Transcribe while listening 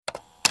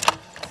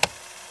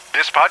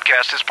This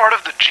podcast is part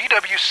of the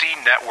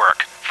GWC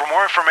Network. For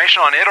more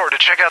information on it or to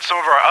check out some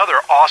of our other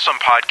awesome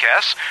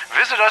podcasts,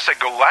 visit us at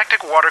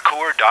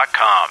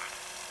galacticwatercooler.com.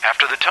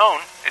 After the tone,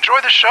 enjoy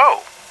the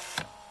show.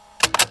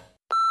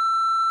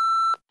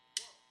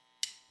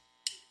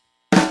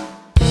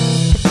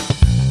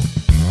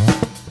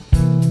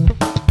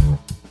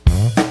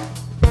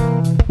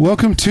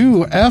 Welcome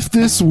to F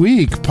This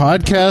Week,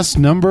 podcast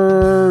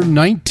number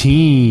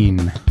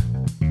 19.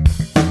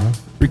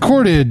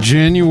 Recorded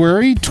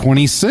January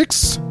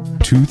 26,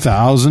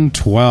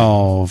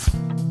 2012.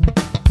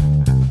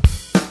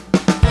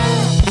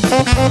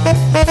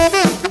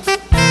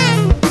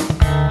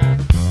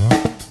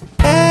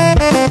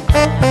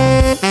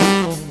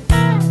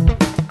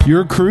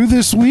 Your crew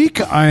this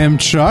week, I am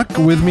Chuck.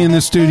 With me in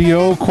the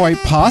studio, quite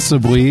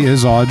possibly,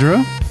 is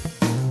Audra.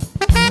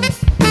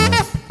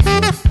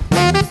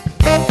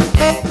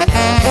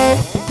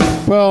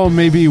 Well,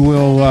 maybe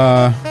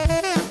we'll,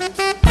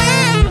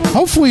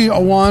 hopefully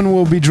Awan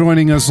will be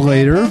joining us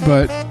later,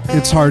 but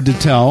it's hard to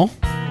tell.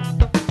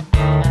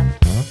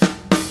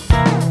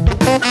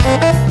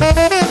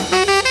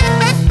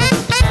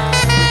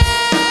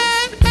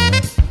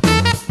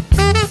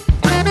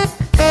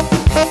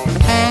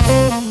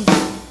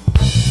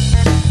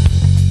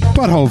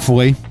 But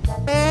hopefully.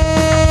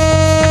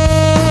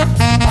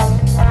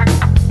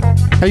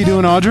 How you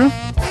doing, Audra?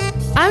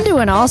 I'm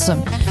doing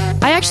awesome.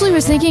 I actually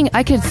was thinking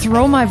I could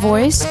throw my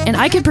voice and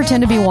I could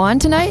pretend to be Juan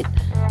tonight.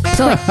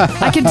 So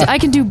like, I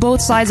can do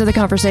both sides of the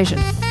conversation.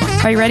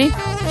 Are you ready?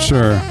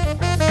 Sure.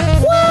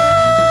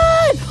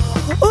 What?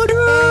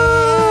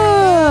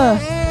 Audra!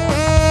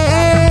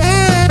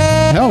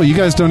 Hell, you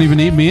guys don't even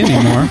need me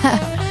anymore.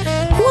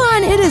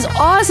 Juan, it is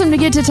awesome to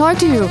get to talk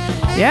to you.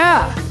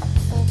 Yeah.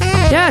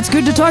 Yeah, it's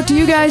good to talk to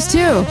you guys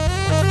too.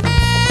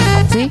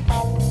 See?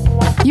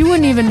 You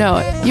wouldn't even know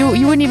it. You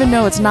wouldn't even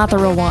know it's not the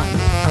real Juan.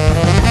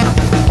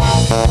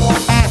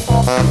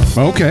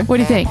 Okay. What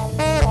do you think?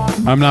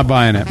 I'm not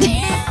buying it.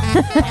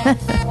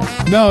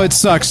 No, it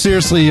sucks.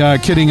 Seriously,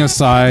 kidding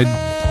aside,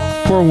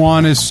 poor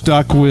Juan is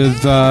stuck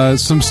with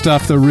some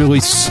stuff that really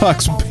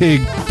sucks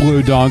big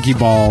blue donkey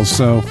balls,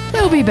 so...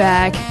 He'll be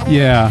back.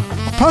 Yeah.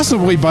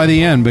 Possibly by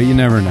the end, but you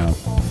never know.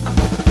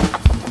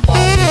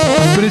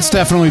 But it's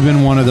definitely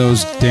been one of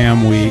those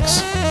damn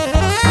weeks.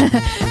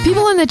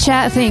 People in the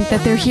chat think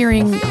that they're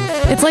hearing...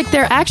 It's like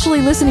they're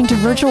actually listening to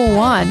Virtual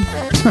Juan.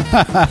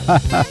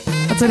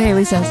 That's what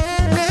Haley says.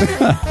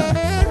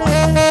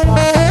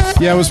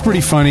 Yeah, it was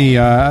pretty funny.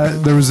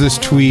 There was this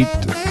tweet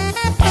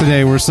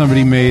today where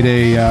somebody made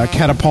a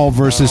catapult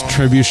versus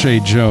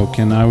trebuchet joke,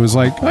 and I was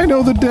like, I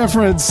know the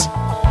difference.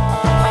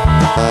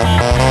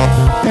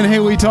 And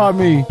Haley taught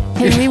me.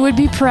 Haley would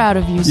be proud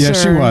of you, yeah,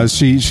 sir. she was.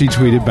 She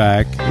tweeted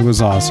back. It was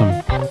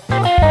awesome.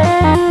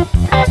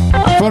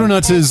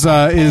 Photonuts is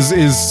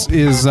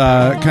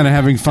kind of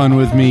having fun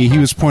with me. He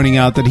was pointing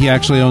out that he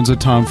actually owns a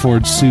Tom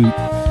Ford suit.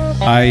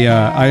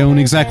 I own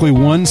exactly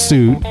one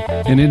suit,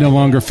 and it no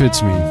longer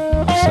fits me.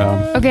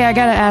 So okay, I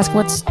gotta ask,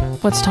 what's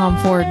Tom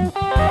Ford?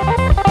 But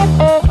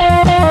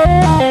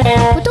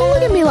don't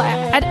look at me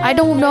like I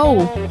don't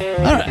know.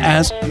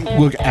 ask.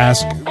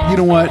 You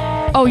know what?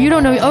 Oh, you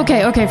don't know?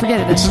 Okay,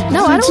 forget it. He's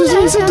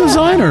a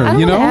designer. I don't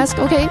you know. Ask.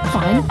 Okay,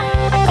 fine.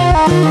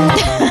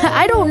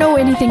 I don't know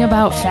anything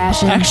about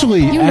fashion.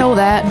 Actually, you know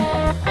that.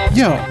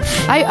 Yeah.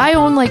 I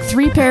own like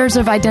 3 pairs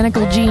of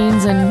identical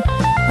jeans and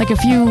like a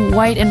few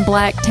white and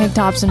black tank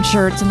tops and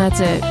shirts, and that's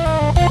it.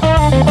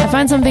 I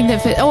find something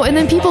that fits. Oh, and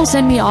then people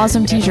send me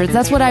awesome t-shirts.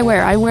 That's what I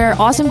wear. I wear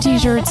awesome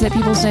t-shirts that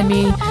people send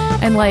me,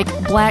 and like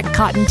black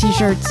cotton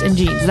t-shirts and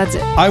jeans. That's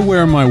it. I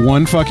wear my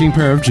one fucking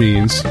pair of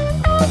jeans.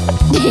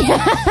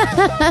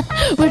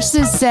 Which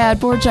is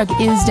sad. Poor Chuck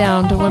is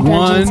down to one pair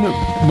of jeans.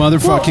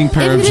 Motherfucking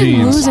pair of if you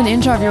didn't jeans. lose an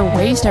inch off your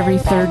waist every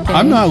third day.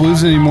 I'm not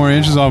losing any more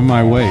inches off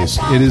my waist.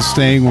 It is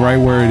staying right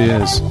where it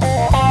is.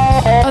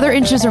 Other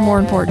inches are more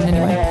important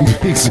anyway.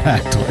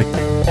 Exactly.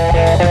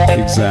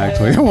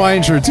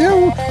 Hawaiian shirts.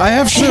 Yeah, I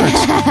have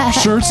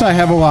shirts. Shirts I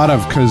have a lot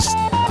of because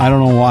I don't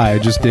know why. I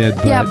just did.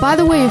 But. Yeah, by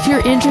the way, if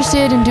you're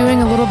interested in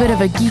doing a little bit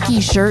of a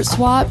geeky shirt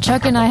swap,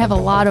 Chuck and I have a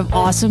lot of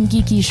awesome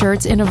geeky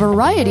shirts in a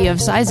variety of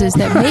sizes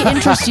that may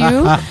interest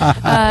you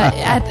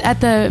at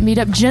the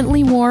meetup.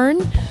 Gently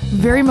worn,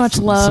 very much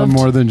loved. Some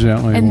more than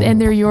gently worn.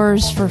 And they're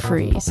yours for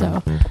free.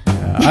 So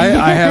yeah,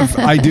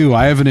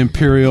 I have an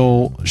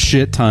imperial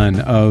shit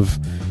ton of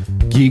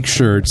geek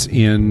shirts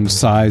in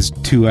size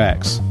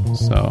 2X.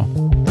 So,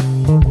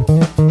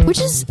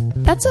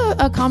 that's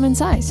a common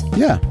size.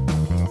 Yeah,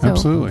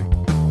 absolutely.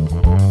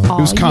 It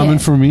was common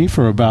for me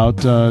for about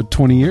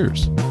 20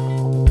 years.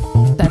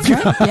 That's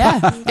right.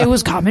 Yeah, it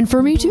was common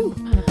for me too.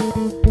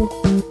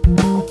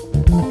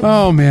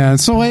 Oh man,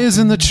 Soleia's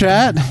in the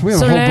chat. We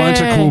have a whole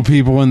bunch of cool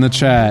people in the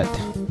chat.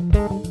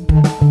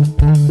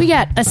 We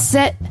got a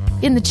set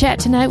in the chat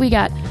tonight. We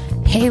got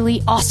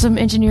Haley, awesome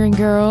engineering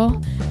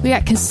girl. We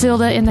got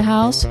Casilda in the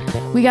house.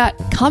 We got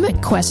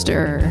Comic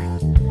Quester.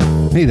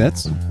 Hey,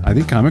 I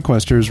think Comic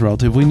Quester is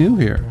relatively new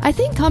here. I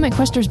think Comic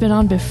Quester's been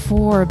on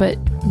before, but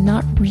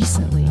not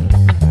recently.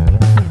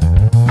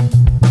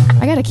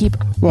 I gotta keep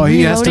Well,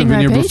 he has to have reloading been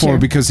my here page before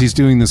because he's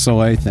doing the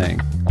Soleil thing.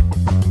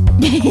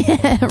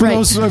 For right.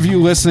 those of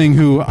you listening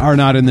who are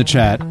not in the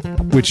chat,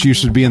 which you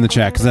should be in the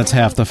chat because that's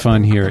half the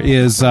fun here,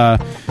 is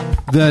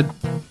that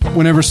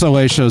whenever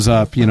Soleil shows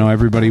up,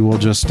 everybody will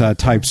just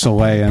type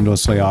Soleil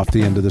endlessly off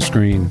the end of the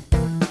screen.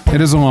 It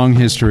is a long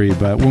history,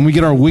 but when we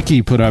get our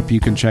wiki put up, you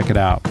can check it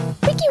out.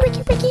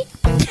 Wiki.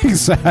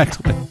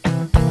 Exactly.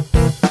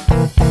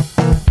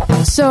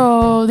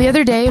 So the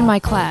other day in my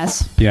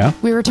class, Yeah.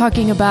 we were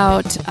talking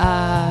about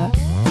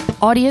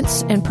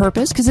audience and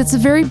purpose, because it's a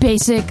very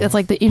basic, it's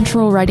like the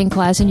intro writing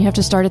class, and you have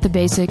to start at the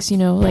basics,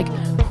 like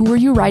who are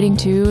you writing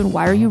to and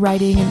why are you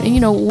writing,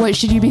 and what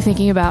should you be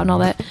thinking about and all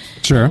that.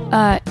 Sure.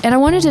 And I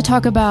wanted to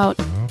talk about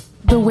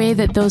the way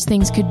that those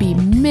things could be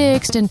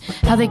mixed and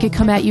how they could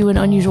come at you in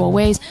unusual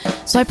ways.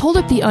 So I pulled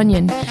up The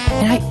Onion,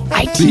 and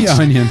I teach.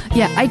 The Onion.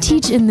 Yeah, I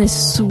teach in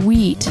this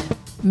sweet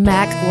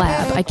Mac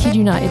lab. I kid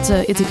you not. It's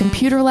a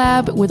computer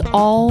lab with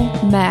all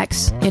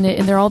Macs in it,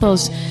 and they're all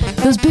those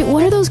big.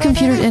 What are those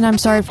computers? And I'm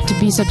sorry to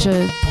be such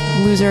a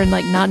loser and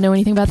not know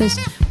anything about this.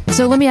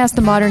 So let me ask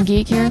the modern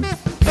geek here.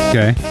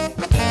 Okay.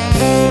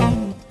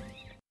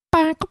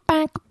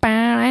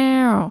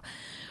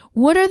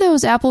 What are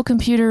those Apple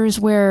computers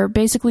where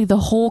basically the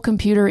whole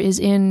computer is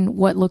in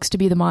what looks to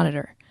be the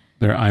monitor?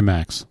 They're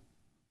iMacs.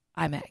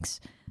 iMacs.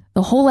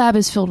 The whole lab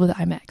is filled with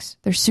iMacs.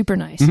 They're super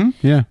nice.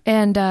 Mm-hmm, yeah.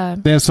 And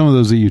they have some of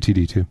those at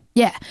UTD too.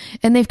 yeah,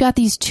 and they've got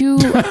these two.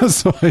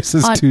 So it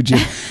says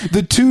 2G.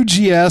 The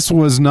 2GS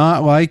was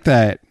not like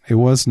that. It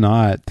was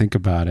not. Think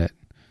about it.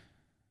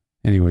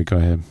 Anyway, go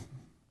ahead.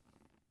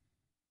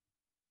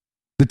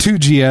 The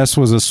 2GS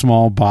was a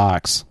small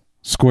box,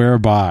 square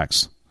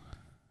box.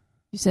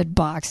 You said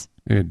box.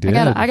 It did.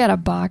 I got a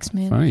box,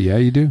 man. Funny. Yeah,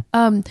 you do.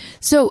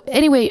 So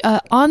anyway,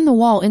 on the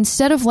wall,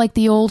 instead of like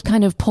the old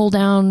kind of pull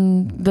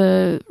down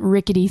the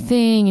rickety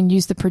thing and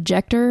use the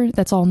projector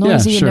that's all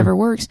noisy and never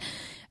works,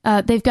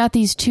 they've got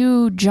these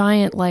two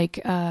giant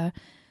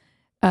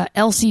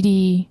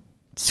LCD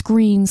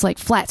screens, like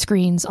flat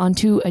screens, on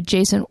two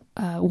adjacent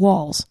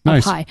walls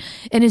Nice. up high.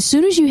 And as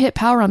soon as you hit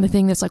power on the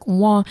thing, that's like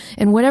wah,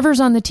 and whatever's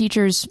on the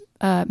teacher's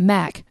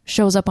Mac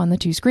shows up on the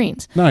two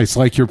screens. Nice,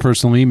 like your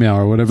personal email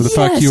or whatever the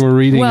fuck Yes. you were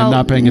reading Well, and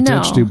not paying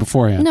attention no. to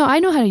beforehand. No, I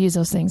know how to use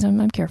those things.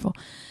 I'm careful.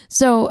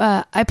 So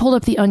I pulled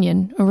up The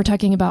Onion, and we're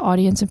talking about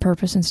audience and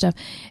purpose and stuff.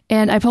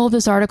 And I pulled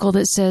this article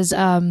that says,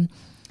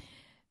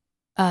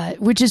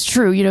 which is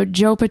true,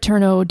 Joe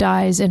Paterno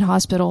dies in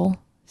hospital,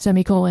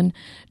 semicolon.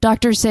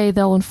 Doctors say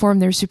they'll inform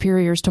their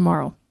superiors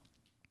tomorrow.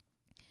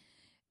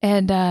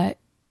 And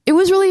it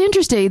was really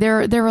interesting.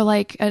 There were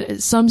like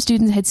some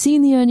students had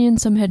seen The Onion,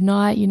 some had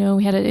not.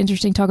 We had an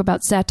interesting talk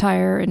about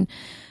satire, and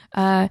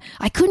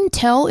I couldn't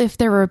tell if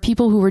there were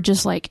people who were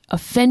just like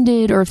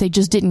offended or if they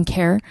just didn't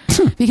care,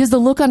 because the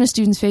look on a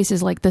student's face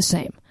is like the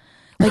same.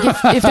 Like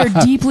if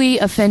they're deeply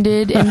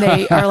offended and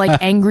they are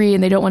like angry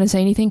and they don't want to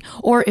say anything,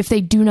 or if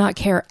they do not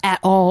care at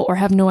all or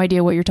have no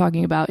idea what you're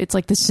talking about, it's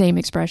like the same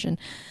expression.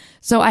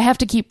 So I have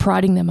to keep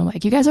prodding them. I'm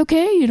like, you guys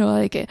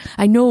okay?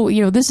 I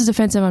know, this is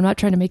offensive. I'm not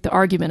trying to make the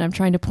argument. I'm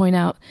trying to point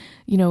out,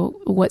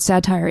 what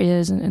satire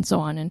is and so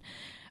on. And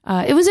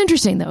it was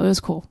interesting, though. It was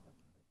cool.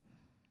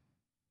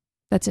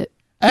 That's it.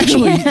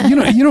 Actually,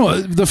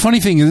 the funny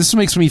thing is, this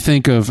makes me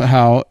think of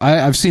how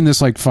I've seen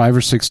this like 5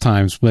 or 6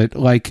 times, but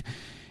like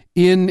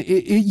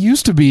it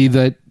used to be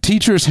that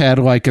teachers had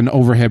like an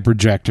overhead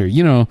projector,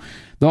 the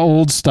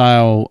old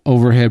style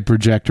overhead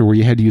projector where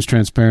you had to use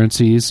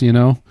transparencies,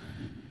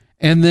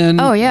 and then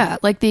oh yeah,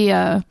 like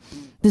the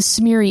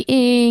smeary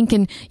ink,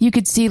 and you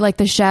could see like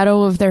the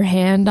shadow of their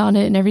hand on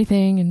it and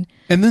everything,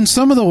 and then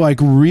some of the like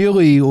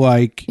really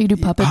like you do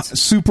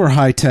puppets, super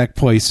high tech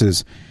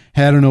places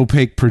had an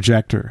opaque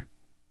projector,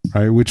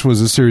 right, which was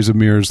a series of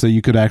mirrors that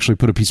you could actually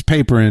put a piece of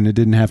paper in. It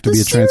didn't have to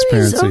be a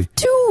transparency. Series of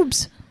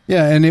tubes.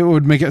 Yeah, and it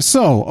would make it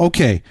so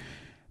okay.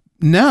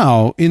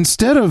 Now,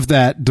 instead of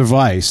that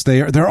device,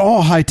 they're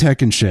all high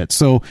tech and shit.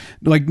 So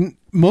like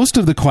most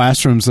of the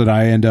classrooms that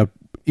I end up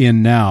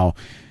in now,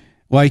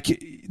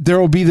 like there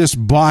will be this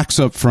box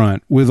up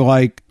front with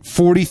like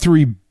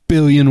 43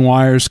 billion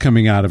wires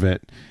coming out of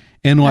it,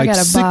 and like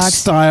 6 box.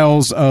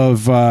 styles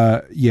of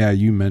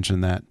you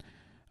mentioned that.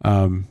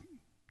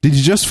 Did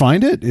you just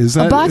find it? Is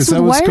that a box is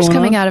that with what's wires going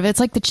coming on? out of it? It's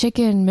like the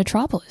chicken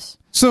Metropolis.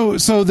 So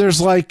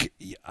there's like,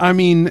 I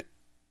mean,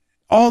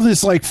 all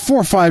this like 4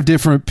 or 5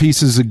 different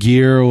pieces of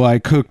gear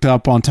like hooked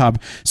up on top.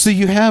 So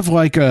you have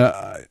like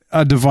a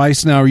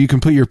device now where you can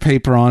put your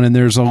paper on, and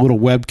there's a little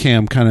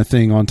webcam kind of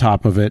thing on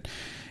top of it.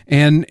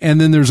 And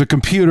then there's a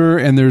computer,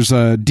 and there's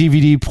a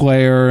DVD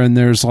player, and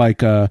there's like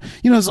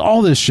there's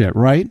all this shit,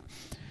 right?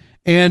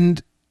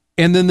 And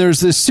then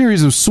there's this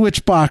series of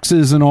switch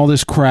boxes and all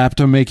this crap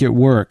to make it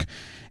work.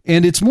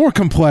 And it's more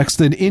complex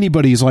than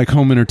anybody's like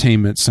home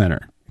entertainment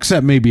center,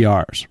 except maybe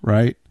ours,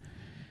 right?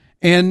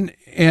 And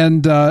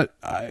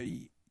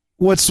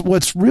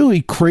what's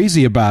really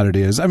crazy about it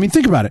is, I mean,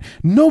 think about it.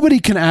 Nobody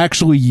can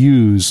actually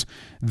use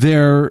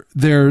their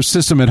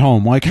system at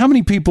home. Like, how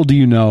many people do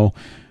you know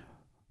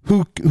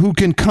who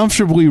can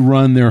comfortably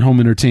run their home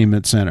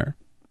entertainment center,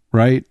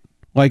 right?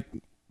 Like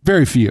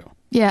Very few.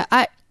 Yeah,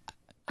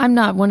 I'm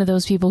not one of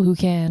those people who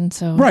can,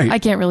 so Right. I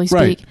can't really speak.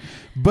 Right.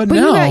 But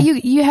now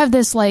you have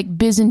this like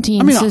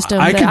Byzantine I mean, system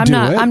I that can do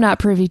it. I'm not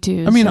privy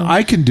to. I mean, so.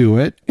 I can do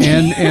it,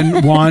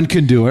 and Juan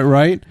can do it,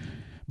 right?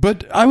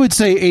 But I would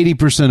say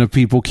 80% of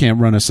people can't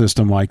run a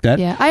system like that.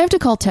 Yeah, I have to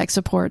call tech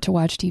support to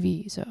watch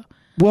TV, so.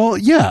 Well,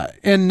 yeah,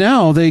 and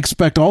now they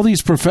expect all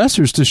these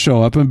professors to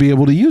show up and be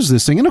able to use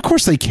this thing, and of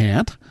course they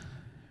can't.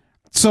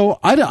 So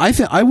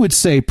I would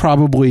say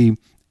probably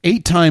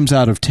 8 times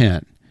out of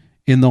 10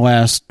 in the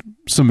last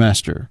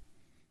semester,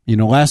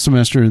 last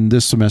semester and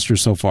this semester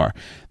so far,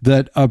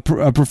 that a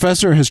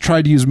professor has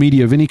tried to use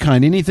media of any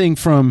kind, anything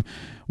from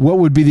what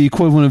would be the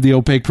equivalent of the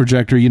opaque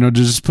projector, to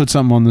just put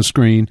something on the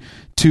screen,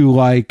 to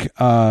like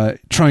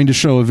trying to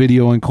show a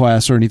video in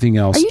class or anything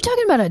else. Are you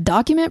talking about a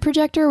document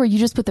projector where you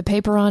just put the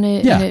paper on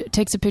it and it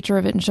takes a picture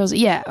of it and shows it?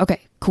 Yeah,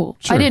 okay, cool.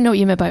 Sure. I didn't know what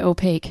you meant by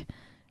opaque.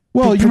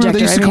 Well, you remember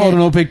they used to call it it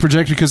an opaque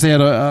projector because they had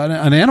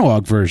an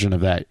analog version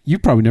of that.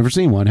 You've probably never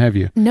seen one, have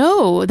you?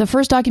 No, the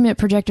first document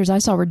projectors I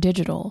saw were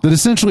digital. That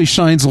essentially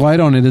shines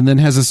light on it and then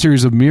has a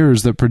series of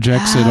mirrors that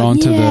projects it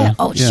onto the...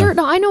 Oh, sure.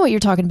 No, I know what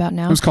you're talking about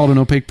now. It was called an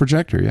opaque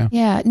projector, yeah.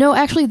 Yeah. No,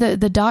 actually, the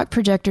dock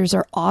projectors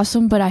are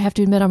awesome, but I have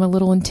to admit I'm a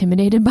little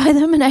intimidated by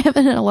them, and I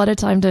haven't had a lot of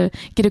time to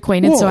get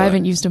acquainted, so I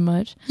haven't used them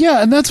much.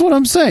 Yeah, and that's what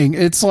I'm saying.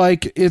 It's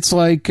like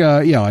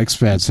like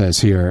Spad says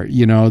here,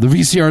 the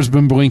VCR's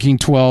been blinking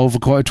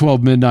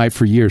 12 midnight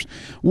for years.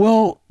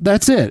 Well,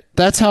 that's it.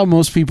 That's how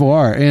most people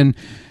are. And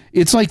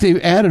it's like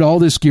they've added all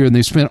this gear and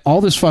they spent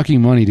all this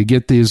fucking money to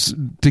get this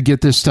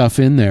stuff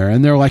in there.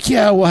 And they're like,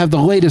 yeah, we'll have the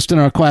latest in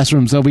our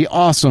classrooms. They'll be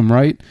awesome,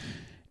 right?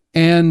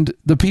 And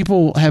the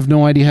people have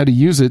no idea how to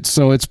use it.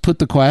 So it's put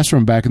the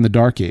classroom back in the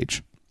dark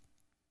age.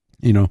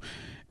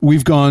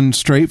 We've gone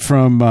straight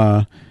from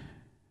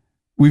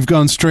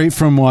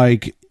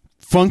like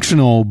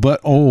functional but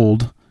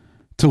old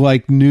to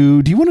like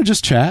new. Do you want to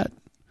just chat?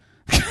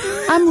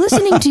 I'm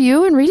listening to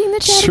you and reading the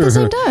chat at the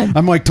same time.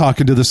 I'm like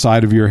talking to the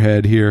side of your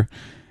head here.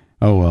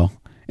 Oh, well.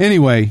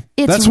 Anyway,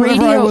 that's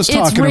whatever I was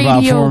talking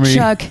about for me.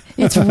 Chuck.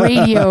 It's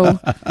radio.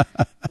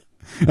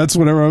 That's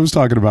whatever I was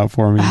talking about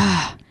for me.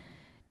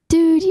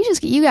 Dude,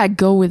 you got to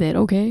go with it,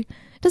 okay?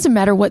 It doesn't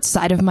matter what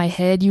side of my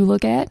head you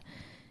look at.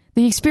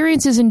 The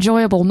experience is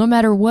enjoyable no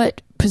matter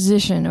what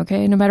position,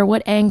 okay? No matter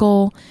what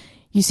angle.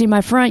 You see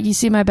my front, you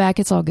see my back,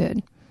 it's all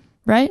good.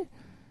 Right?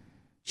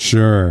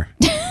 Sure.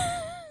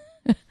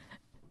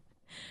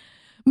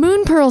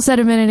 Moon Pearl said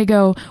a minute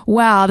ago,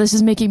 wow, this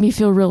is making me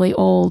feel really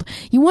old.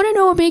 You want to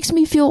know what makes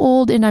me feel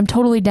old? And I'm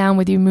totally down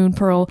with you, Moon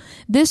Pearl.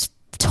 This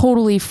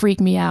totally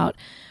freaked me out.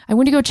 I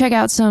went to go check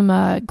out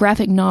some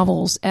graphic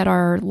novels at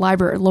our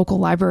local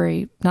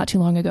library not too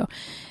long ago.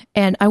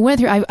 And I went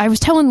through, I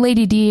was telling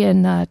Lady D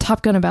and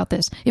Top Gun about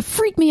this. It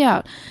freaked me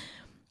out.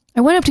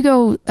 I went up to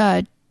go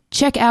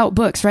check out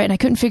books, right? And I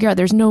couldn't figure out,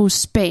 there's no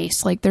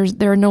space. Like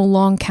there are no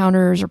long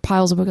counters or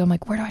piles of books. I'm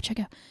like, where do I check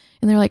out?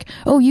 And they're like,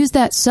 oh, use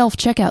that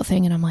self-checkout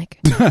thing. And I'm like,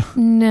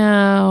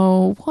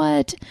 no,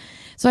 what?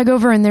 So I go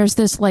over and there's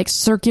this like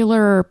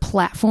circular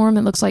platform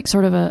that looks like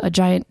sort of a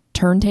giant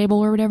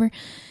turntable or whatever.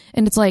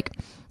 And it's like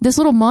this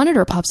little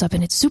monitor pops up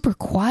and it's super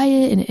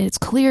quiet and it's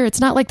clear. It's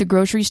not like the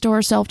grocery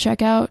store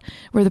self-checkout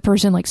where the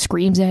person like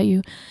screams at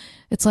you.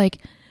 It's like,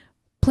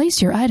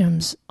 place your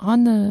items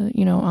on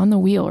the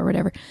wheel or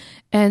whatever.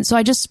 And so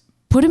I just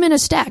put them in a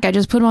stack. I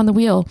just put them on the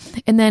wheel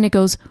and then it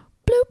goes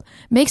bloop,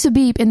 makes a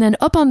beep, and then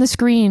up on the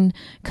screen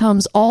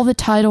comes all the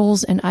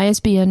titles and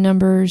ISBN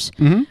numbers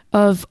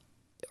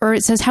or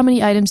it says, how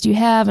many items do you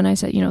have? And I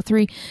said,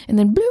 3. And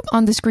then bloop,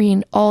 on the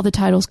screen, all the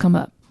titles come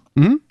up.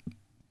 Mm-hmm.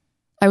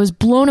 I was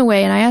blown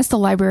away, and I asked the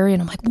librarian,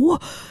 I'm like,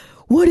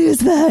 what is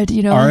that?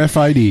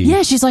 RFID.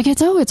 Yeah, she's like,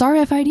 it's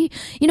RFID.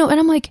 And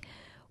I'm like,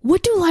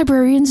 what do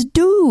librarians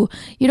do?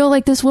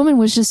 Like this woman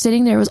was just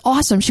sitting there. It was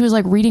awesome. She was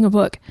like reading a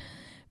book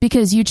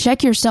because you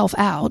check yourself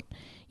out.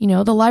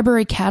 The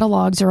library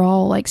catalogs are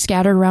all like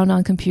scattered around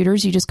on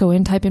computers. You just go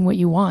in, type in what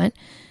you want.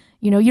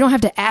 You don't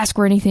have to ask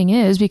where anything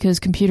is because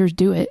computers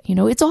do it.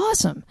 It's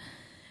awesome.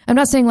 I'm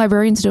not saying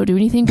librarians don't do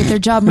anything, but their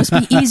job must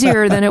be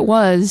easier than it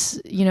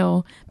was,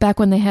 back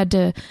when they had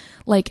to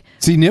like...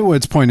 See,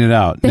 Nitwit's pointed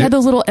out. They had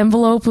those little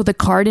envelopes with a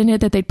card in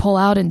it that they'd pull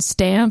out and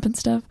stamp and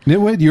stuff.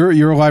 Nitwit,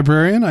 you're a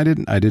librarian? I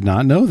did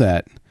not know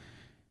that.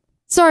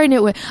 Sorry,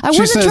 Nitwit. I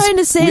wasn't trying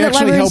to say that librarians...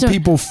 We actually help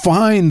people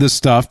find the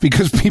stuff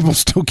because people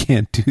still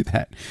can't do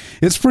that.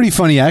 It's pretty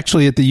funny.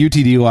 Actually, at the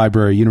UTD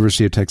library,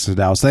 University of Texas at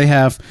Dallas,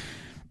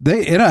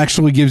 it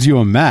actually gives you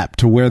a map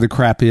to where the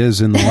crap is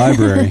in the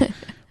library,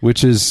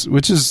 which is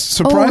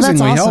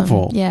surprisingly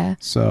helpful. Yeah.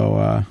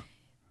 So...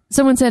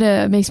 Someone said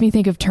it makes me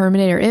think of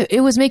Terminator.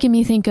 It was making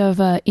me think of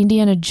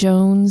Indiana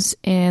Jones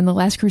and The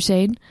Last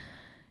Crusade.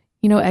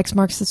 X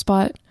marks the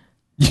spot.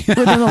 Yeah.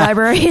 Within the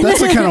library. That's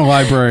the kind of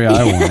library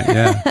I want,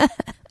 yeah.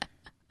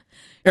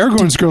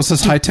 Aragorn's girl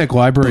says high-tech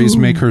libraries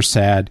make her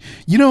sad.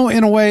 In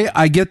a way,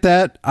 I get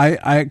that.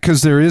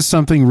 Because there is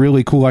something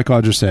really cool, like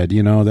Audra said,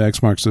 the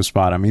X marks the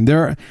spot. I mean,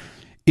 it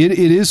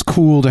is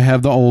cool to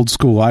have the old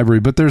school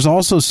library, but there's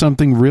also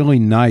something really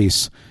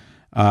nice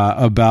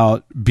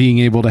about being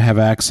able to have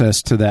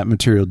access to that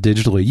material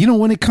digitally. You know,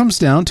 when it comes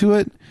down to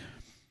it,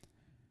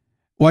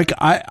 like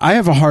I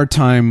have a hard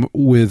time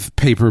with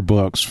paper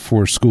books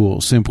for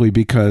school simply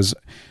because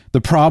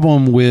the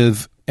problem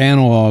with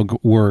analog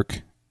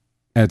work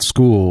at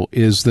school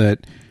is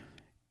that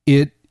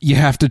you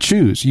have to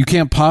choose. You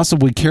can't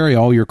possibly carry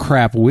all your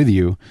crap with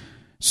you.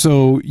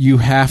 So you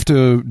have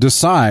to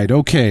decide,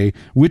 okay,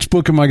 which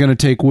book am I going to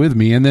take with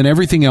me? And then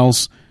everything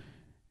else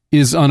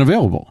is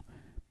unavailable.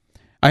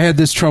 I had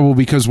this trouble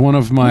because one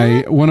of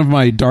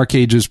my Dark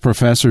Ages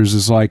professors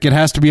is like, it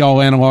has to be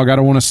all analog. I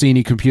don't want to see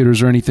any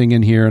computers or anything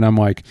in here. And I'm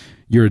like,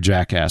 you're a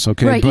jackass.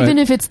 Okay. Right. Even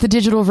if it's the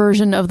digital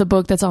version of the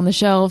book that's on the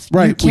shelf.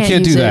 Right. We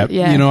can't do that.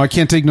 Yeah. You know, I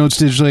can't take notes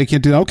digitally. I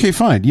can't do that. Okay,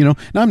 fine. You know,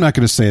 now I'm not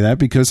going to say that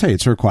because, hey,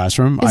 it's her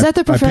classroom. Is that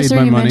the professor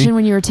you money. mentioned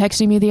when you were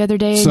texting me the other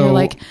day? And you're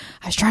like,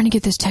 I was trying to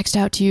get this text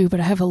out to you,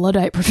 but I have a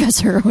Luddite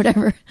professor or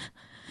whatever.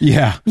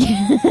 Yeah.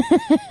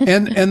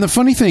 and the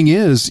funny thing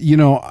is, you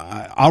know,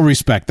 I'll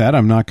respect that.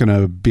 I'm not going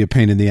to be a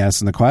pain in the ass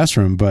in the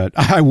classroom, but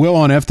I will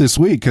on F this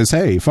week because,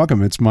 hey, fuck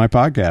them. It's my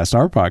podcast,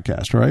 our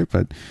podcast, right?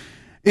 But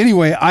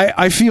anyway,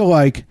 I feel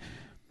like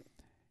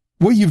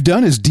what you've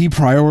done is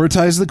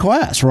deprioritize the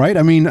class, right?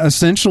 I mean,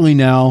 essentially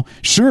now,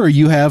 sure,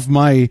 you have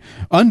my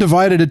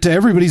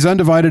everybody's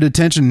undivided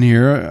attention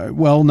here.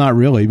 Well, not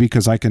really,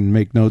 because I can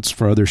make notes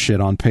for other shit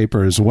on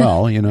paper as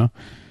well, you know?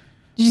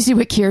 Did you see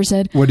what Keir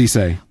said? What did he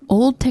say?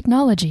 Old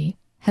technology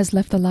has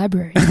left the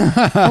library.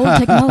 Old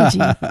technology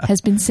has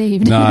been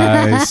saved.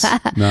 Nice.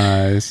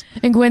 Nice.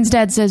 And Gwen's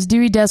dad says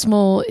Dewey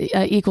Decimal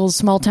equals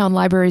small town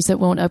libraries that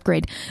won't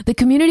upgrade. The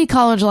community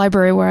college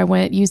library where I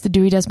went used the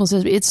Dewey Decimal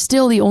System. It's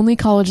still the only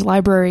college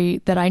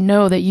library that I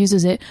know that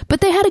uses it.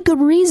 But they had a good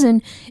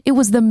reason. It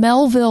was the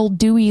Melville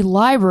Dewey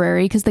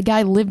Library because the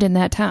guy lived in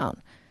that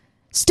town.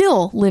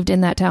 Still lived in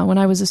that town when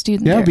I was a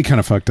student there. It'd be kind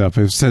of fucked up.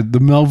 It said the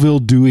Melville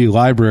Dewey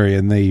Library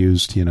and they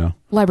used, you know.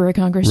 Library of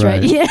Congress,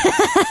 right? Yeah.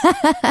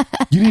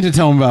 You need to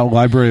tell them about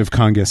Library of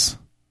Congress.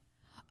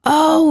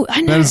 Oh,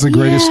 I know. That is the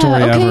greatest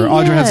story ever.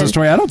 Audra yeah. has a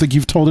story. I don't think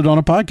you've told it on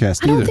a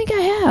podcast either. I don't think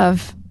I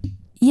have.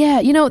 Yeah,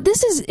 you know,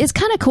 it's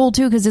kind of cool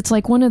too because it's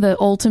like one of the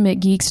ultimate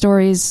geek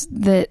stories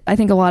that I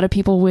think a lot of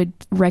people would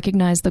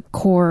recognize the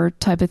core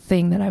type of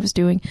thing that I was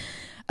doing.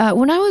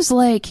 When I was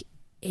like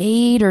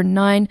 8 or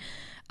 9,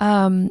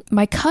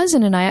 my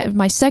cousin and I,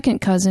 my second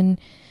cousin,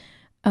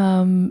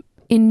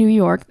 in New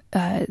York,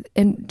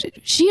 and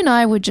she and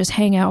I would just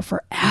hang out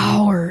for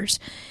hours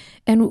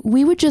and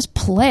we would just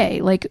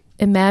play, like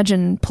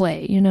imagine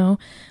play, you know,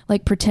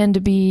 like pretend to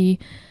be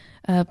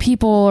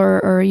people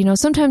or, you know,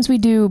 sometimes we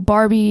do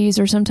Barbies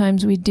or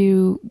sometimes we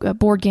do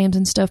board games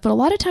and stuff. But a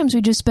lot of times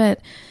we just spent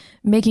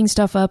making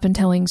stuff up and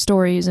telling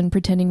stories and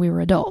pretending we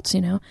were adults,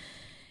 you know.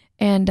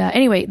 And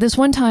anyway, this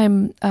one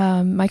time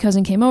my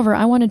cousin came over,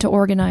 I wanted to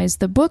organize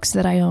the books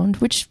that I owned,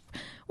 which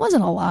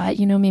wasn't a lot,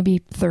 you know, maybe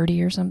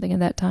 30 or something at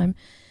that time.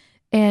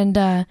 And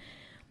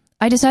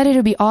I decided it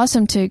would be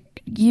awesome to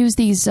use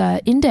these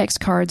index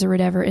cards or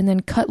whatever and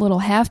then cut little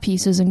half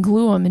pieces and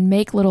glue them and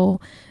make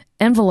little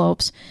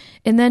envelopes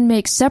and then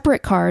make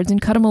separate cards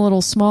and cut them a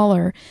little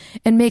smaller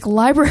and make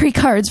library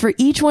cards for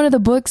each one of the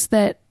books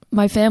that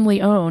my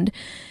family owned,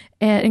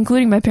 and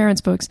including my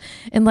parents' books,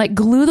 and like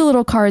glue the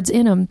little cards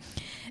in them.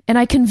 And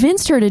I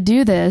convinced her to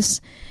do this,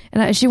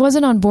 and she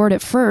wasn't on board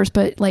at first,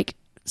 but like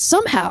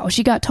somehow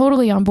she got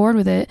totally on board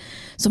with it.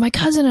 So my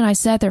cousin and I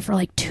sat there for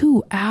like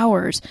 2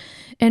 hours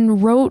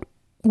and wrote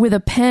with a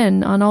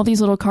pen on all these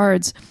little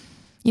cards,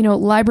 you know,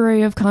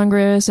 Library of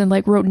Congress, and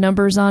like wrote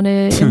numbers on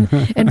it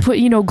and put,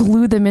 you know,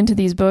 glued them into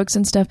these books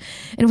and stuff.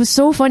 And it was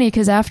so funny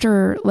because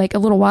after like a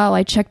little while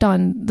I checked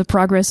on the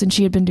progress and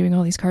she had been doing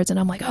all these cards and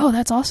I'm like, oh,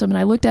 that's awesome. And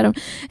I looked at them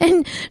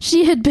and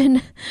she had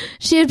been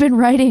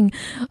writing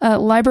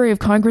Library of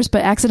Congress,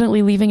 but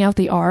accidentally leaving out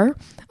the R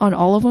on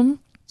all of them.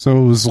 So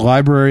it was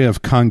Library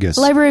of Congress.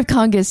 Library of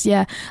Congress,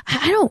 yeah.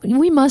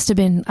 We must have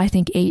been, I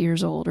think, 8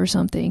 years old or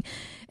something.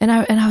 And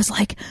I was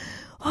like,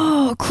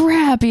 oh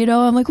crap, you know,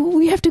 I'm like, well,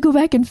 we have to go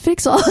back and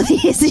fix all of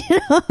these, you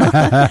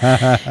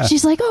know.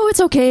 She's like, oh, it's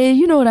okay,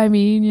 you know what I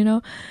mean, you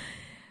know.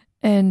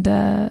 And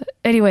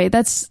anyway,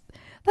 that's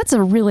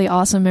a really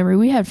awesome memory.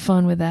 We had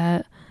fun with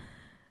that.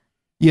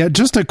 Yeah,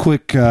 just a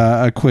quick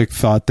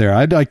thought there.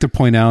 I'd like to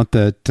point out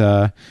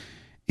that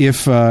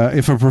if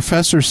a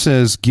professor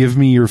says, give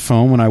me your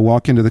phone when I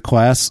walk into the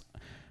class,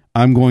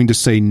 I'm going to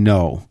say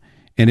no.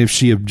 And if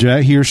he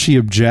or she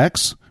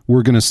objects,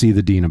 we're going to see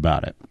the dean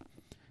about it.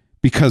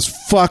 Because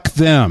fuck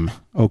them,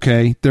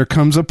 okay? There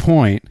comes a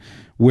point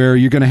where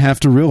you're going to have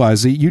to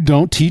realize that you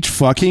don't teach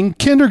fucking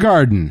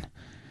kindergarten.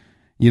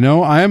 You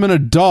know, I am an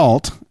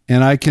adult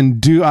and I can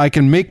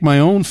make my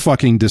own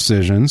fucking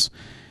decisions.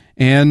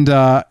 And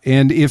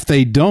if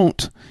they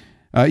don't,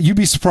 you'd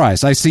be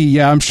surprised. I see,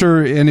 yeah, I'm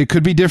sure, and it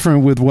could be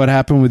different with what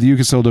happened with you,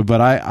 Casilda, but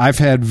I've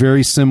had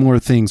very similar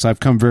things. I've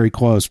come very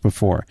close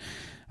before.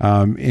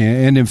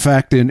 And in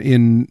fact,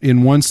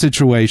 in one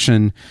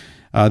situation,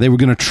 they were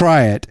going to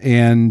try it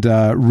and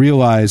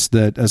realize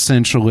that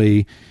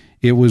essentially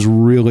it was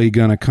really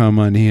going to come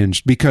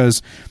unhinged,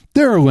 because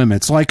there are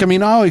limits. Like, I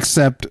mean, I'll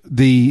accept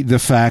the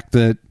fact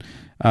that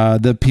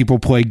people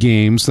play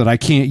games, that I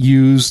can't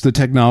use the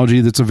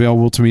technology that's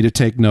available to me to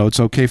take notes.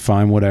 Okay,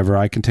 fine, whatever.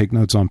 I can take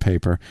notes on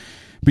paper.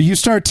 But you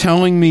start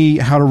telling me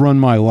how to run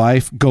my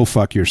life, go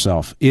fuck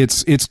yourself.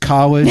 It's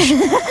college.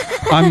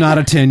 I'm not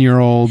a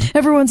 10-year-old.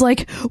 Everyone's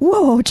like,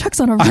 whoa, Chuck's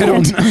on a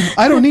rant.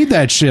 I don't need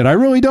that shit. I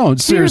really don't.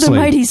 Seriously. Fear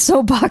the mighty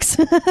soapbox,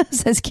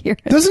 says Kieran.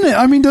 Doesn't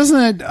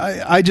it?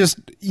 I just,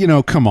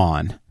 come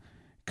on.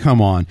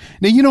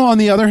 Now, on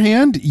the other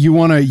hand, you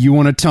want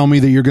to tell me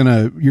that you're going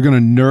to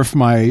nerf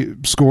my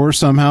score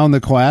somehow in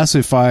the class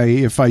if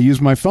I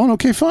use my phone.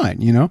 Okay,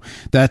 fine.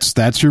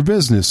 That's your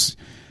business.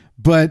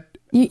 But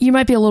you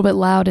might be a little bit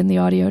loud in the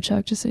audio,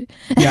 Chuck. Just say.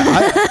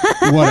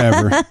 Yeah,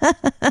 whatever.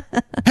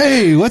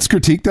 Hey, let's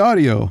critique the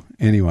audio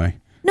anyway.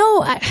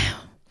 No,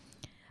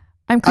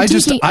 I'm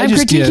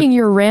critiquing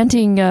your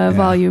ranting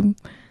volume.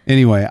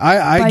 Anyway,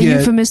 I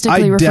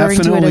euphemistically referring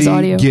to it as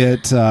audio.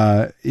 It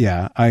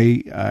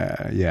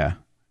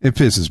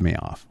pisses me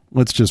off.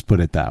 Let's just put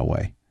it that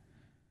way.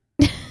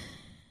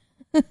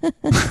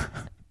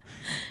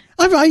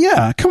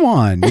 Come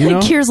on.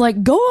 Kier's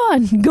like, go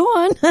on.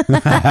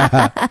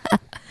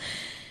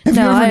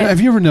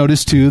 Have you ever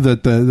noticed too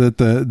that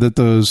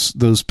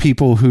those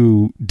people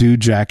who do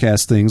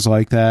jackass things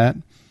like that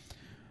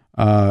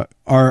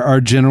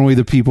are generally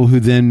the people who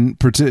then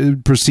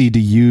proceed to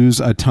use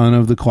a ton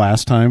of the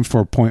class time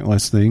for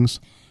pointless things?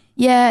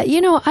 Yeah,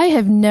 I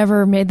have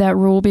never made that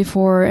rule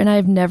before, and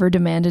I've never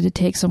demanded to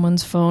take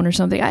someone's phone or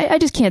something. I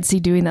just can't see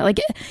doing that. Like,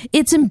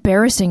 it's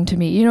embarrassing to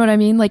me. You know what I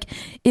mean? Like,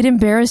 it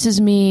embarrasses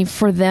me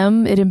for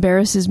them. It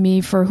embarrasses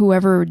me for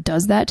whoever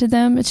does that to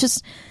them. It's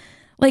just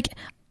like,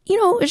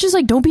 it's just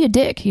like, don't be a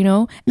dick,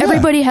 Yeah.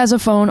 Everybody has a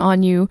phone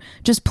on you.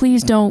 Just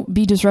please don't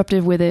be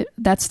disruptive with it.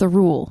 That's the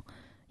rule.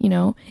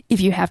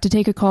 If you have to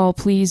take a call,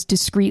 please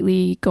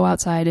discreetly go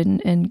outside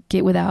and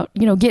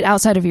get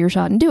outside of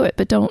earshot and do it.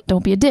 But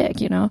don't be a dick,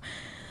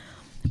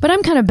 But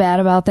I'm kind of bad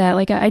about that.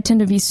 Like, I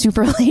tend to be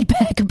super laid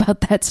back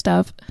about that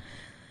stuff.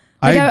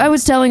 Like, I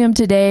was telling him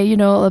today,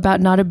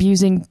 about not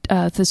abusing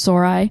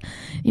thesauri,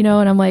 and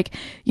I'm like,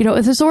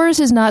 a thesaurus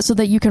is not so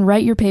that you can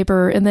write your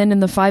paper and then in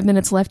the 5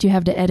 minutes left you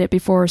have to edit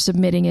before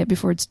submitting it,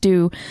 before it's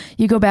due,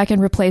 you go back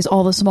and replace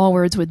all the small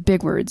words with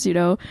big words, you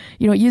don't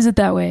use it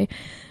that way.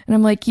 And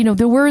I'm like,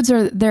 the words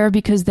are there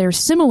because they're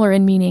similar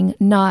in meaning,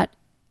 not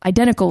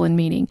identical in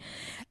meaning.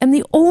 And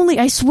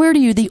I swear to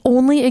you, the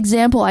only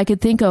example I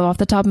could think of off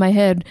the top of my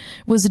head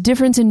was the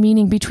difference in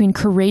meaning between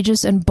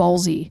courageous and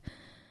ballsy.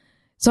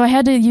 So I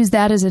had to use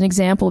that as an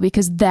example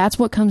because that's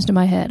what comes to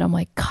my head. I'm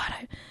like,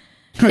 God,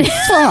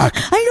 fuck.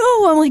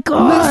 I know. I'm like,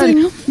 God.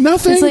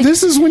 Nothing. Like,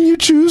 this is when you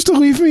choose to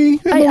leave me.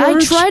 I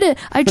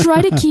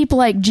try to keep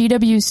like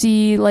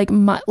GWC,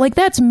 like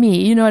that's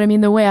me. You know what I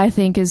mean? The way I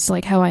think is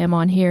like how I am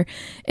on here.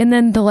 And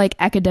then the like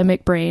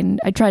academic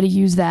brain, I try to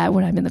use that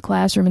when I'm in the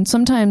classroom. And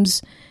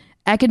sometimes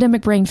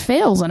academic brain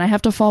fails and I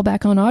have to fall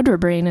back on Audra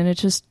brain, and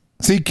it's just.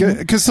 See,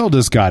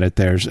 Casilda's got it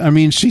there. I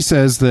mean, she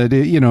says that,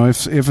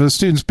 if a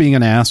student's being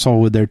an asshole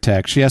with their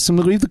text, she asks them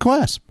to leave the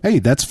class. Hey,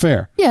 that's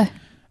fair. Yeah.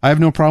 I have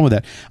no problem with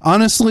that.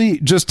 Honestly,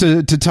 just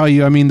to tell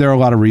you, I mean, there are a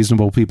lot of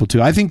reasonable people,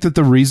 too. I think that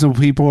the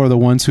reasonable people are the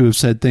ones who have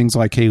said things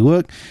like, hey,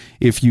 look,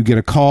 if you get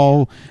a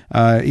call,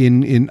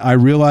 I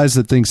realize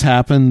that things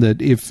happen,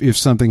 that if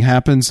something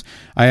happens,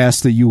 I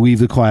ask that you leave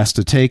the class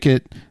to take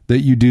it, that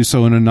you do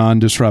so in a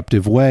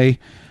non-disruptive way.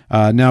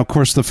 Now, of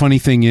course, the funny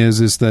thing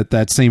is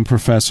that same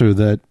professor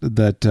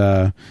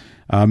that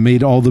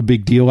made all the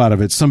big deal out of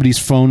it, somebody's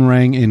phone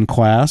rang in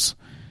class,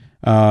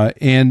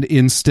 and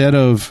instead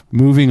of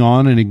moving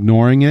on and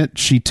ignoring it,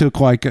 she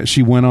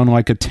went on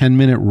like a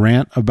 10-minute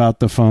rant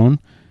about the phone,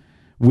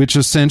 which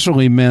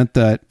essentially meant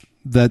that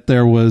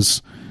there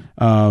was,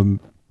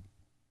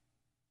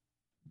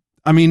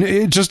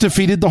 it just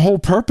defeated the whole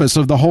purpose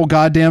of the whole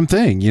goddamn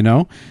thing,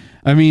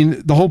 I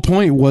mean, the whole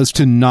point was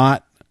to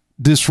not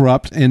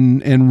disrupt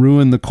and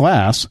ruin the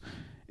class,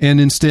 and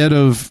instead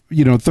of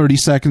 30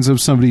 seconds of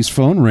somebody's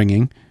phone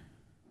ringing,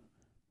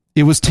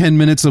 it was 10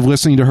 minutes of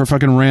listening to her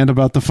fucking rant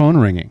about the phone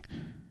ringing.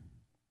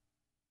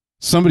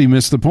 Somebody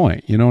missed the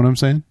point. You know what I'm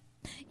saying?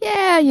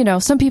 Yeah,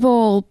 some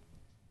people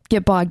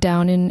get bogged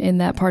down in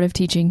that part of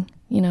teaching.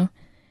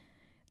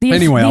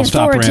 Anyway, I'll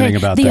stop ranting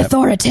about that. The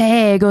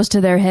authority goes to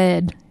their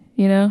head.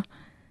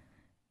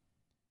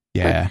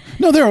 Yeah.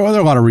 No, there are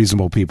a lot of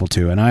reasonable people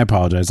too, and I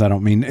apologize. I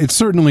don't mean, it's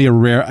certainly a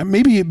rare,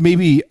 maybe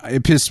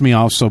it pissed me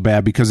off so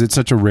bad because it's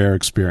such a rare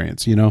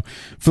experience,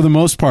 For the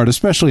most part,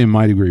 especially in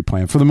my degree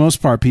plan, for the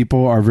most part,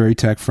 people are very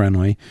tech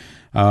friendly.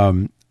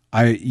 I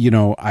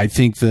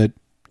think that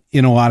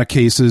in a lot of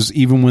cases,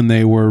 even when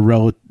they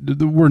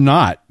were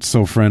not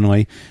so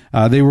friendly,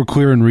 they were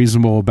clear and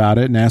reasonable about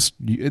it and asked,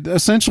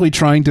 essentially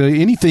trying to,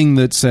 anything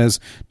that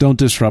says don't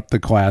disrupt the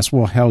class.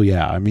 Well, hell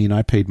yeah. I mean,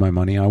 I paid my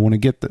money. I want to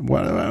get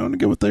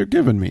what they're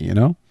giving me, Yeah,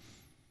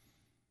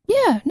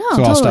 no, so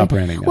totally. I'll stop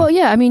ranting now. Well,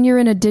 yeah. I mean, you're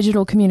in a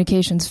digital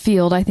communications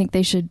field. I think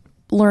they should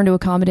learn to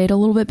accommodate a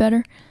little bit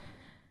better.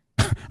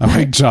 I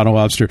like John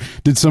Lobster.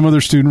 Did some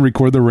other student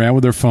record the rant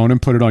with their phone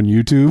and put it on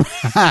YouTube?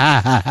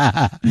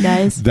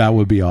 Nice. That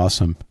would be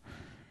awesome.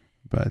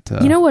 But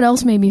you know what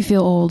else made me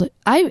feel old?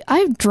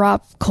 I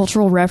drop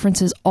cultural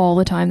references all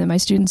the time that my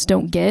students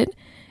don't get,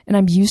 and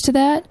I'm used to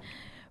that.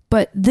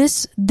 But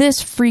this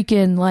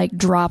freaking like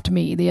dropped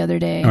me the other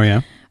day. Oh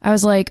yeah. I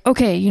was like,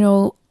 okay, you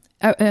know,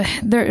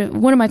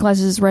 one of my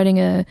classes is writing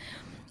an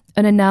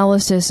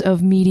analysis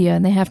of media,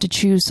 and they have to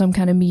choose some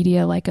kind of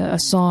media, like a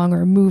song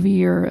or a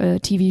movie or a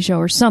TV show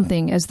or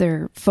something as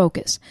their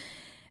focus.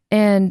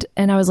 And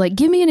I was like,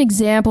 give me an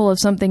example of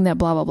something that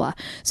blah, blah, blah.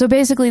 So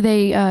basically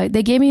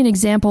they gave me an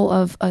example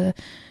of a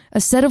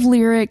set of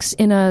lyrics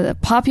in a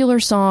popular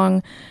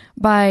song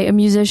by a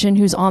musician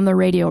who's on the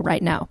radio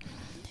right now.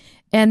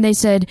 And they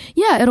said,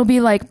 yeah, it'll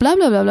be like blah,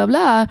 blah, blah, blah,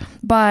 blah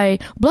by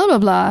blah, blah,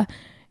 blah,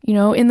 you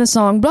know, in the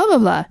song blah, blah,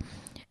 blah.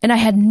 And I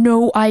had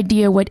no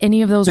idea what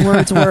any of those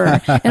words were.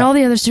 And all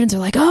the other students are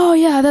like, oh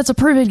yeah, that's a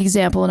perfect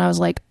example. And I was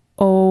like,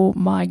 oh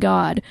my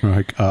God.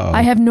 Like, uh-oh.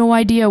 I have no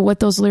idea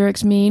what those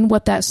lyrics mean,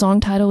 what that song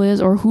title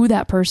is, or who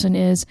that person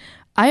is.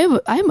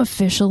 I'm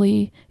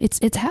officially,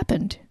 it's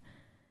happened.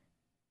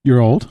 You're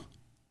old?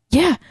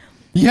 Yeah.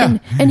 Yeah.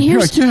 And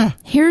You're like, yeah.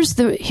 here's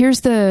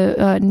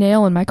the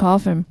nail in my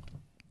coffin.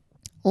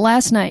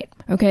 Last night,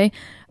 okay,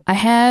 I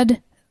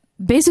had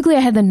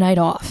the night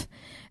off.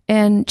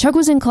 And Chuck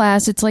was in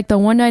class. It's like the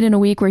one night in a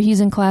week where he's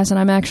in class and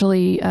I'm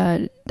actually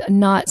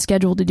not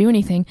scheduled to do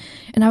anything.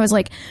 And I was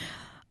like,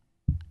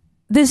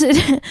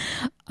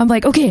 I'm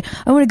like, okay,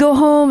 I want to go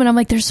home. And I'm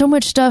like, there's so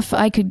much stuff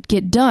I could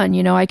get done.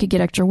 You know, I could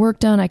get extra work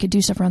done. I could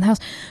do stuff around the house.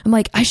 I'm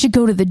like, I should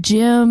go to the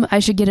gym. I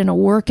should get in a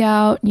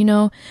workout, you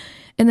know.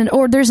 And then,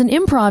 or there's an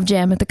improv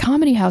jam at the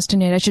Comedy House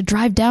tonight. I should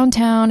drive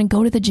downtown and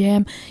go to the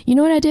jam. You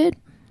know what I did?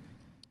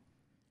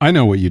 I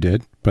know what you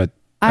did, but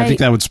I think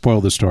that would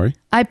spoil the story.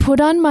 I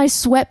put on my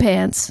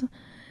sweatpants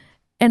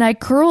and I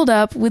curled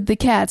up with the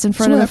cats in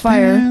front of the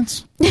fire.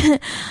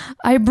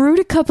 I brewed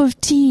a cup of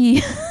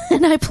tea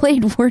and I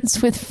played Words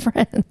with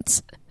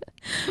Friends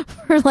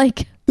for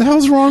like the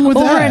hell's wrong with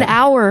over that? An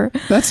hour.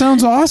 That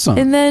sounds awesome.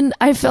 And then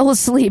I fell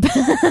asleep.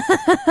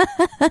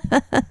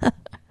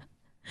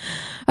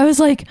 I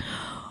was like,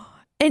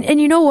 and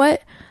you know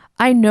what?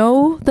 I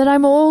know that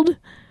I'm old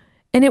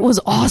and it was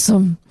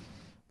awesome.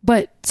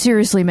 But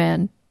seriously,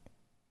 man.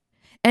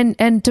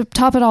 And to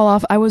top it all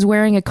off, I was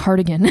wearing a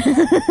cardigan.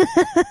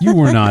 You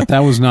were not. That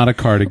was not a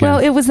cardigan. Well,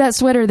 it was that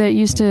sweater that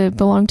used to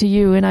belong to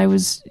you, and I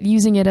was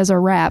using it as a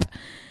wrap.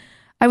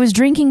 I was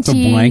drinking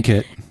tea. It's a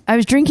blanket. I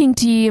was drinking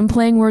tea and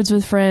playing Words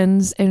with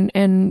Friends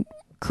and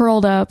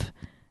curled up.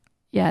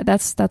 Yeah,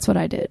 that's what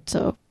I did.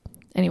 So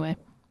anyway.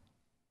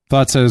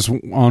 Thought says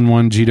on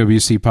one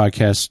GWC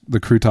podcast,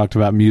 the crew talked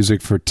about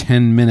music for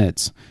 10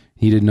 minutes.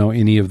 He didn't know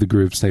any of the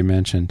groups they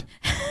mentioned.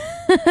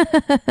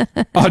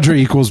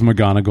 Audrey equals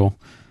McGonagall.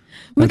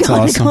 That's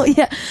awesome.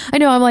 Yeah. I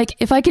know. I'm like,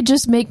 if I could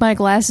just make my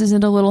glasses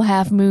into little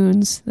half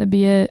moons, that'd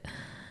be it.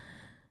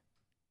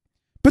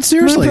 But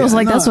seriously, feels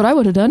like that's what I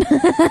would have done.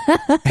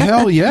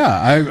 Hell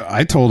yeah.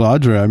 I told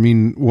Audrey, I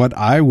mean, what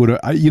I would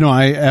have, you know,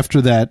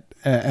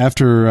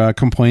 after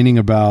complaining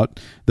about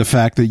the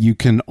fact that you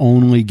can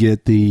only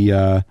get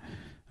the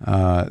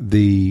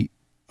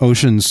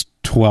Ocean's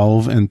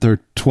 12 and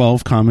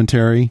 12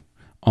 commentary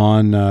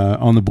on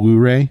the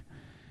Blu-ray,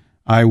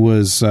 I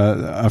was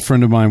a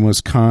friend of mine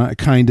was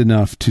kind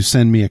enough to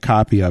send me a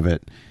copy of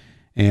it,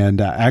 and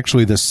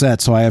actually the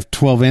set. So I have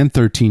 12 and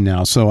 13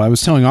 now. So I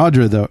was telling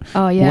Audrey though,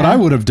 what I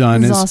would have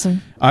done is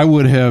awesome. I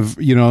would have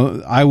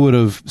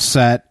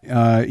sat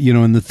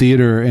in the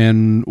theater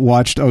and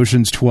watched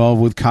Ocean's 12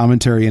 with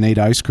commentary and ate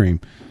ice cream.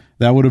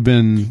 That would have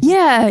been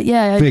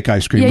fake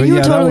ice cream. Yeah, but you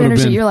were totally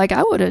been, you're like,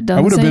 I would have done.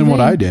 I would have been thing.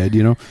 what I did,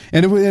 you know.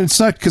 And it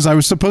sucked because I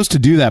was supposed to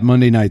do that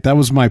Monday night. That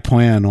was my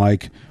plan.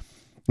 Like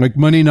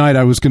Monday night,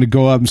 I was going to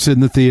go up and sit in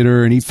the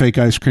theater and eat fake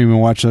ice cream and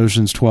watch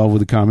Ocean's 12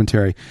 with the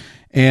commentary,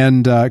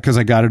 and because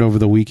I got it over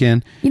the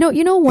weekend. You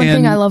know, one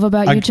thing I love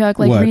about you, Chuck,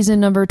 like what? Reason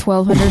number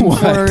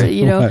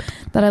 1204.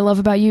 That I love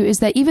about you is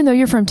that even though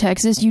you're from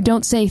Texas, you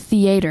don't say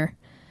theater.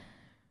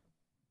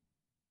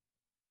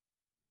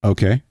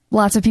 Okay.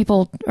 Lots of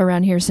people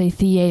around here say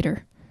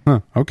theater. Huh.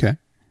 Okay.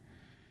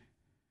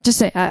 Just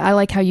say I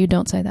like how you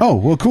don't say that. Oh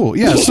well, cool.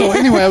 Yeah. So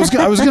anyway, I was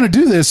going to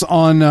do this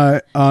on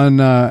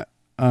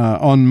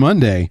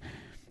Monday,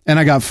 and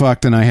I got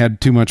fucked, and I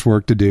had too much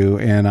work to do,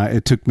 and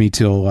it took me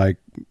till like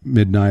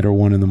midnight or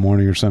 1 a.m.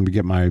 or something to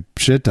get my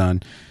shit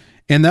done,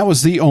 and that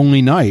was the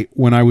only night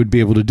when I would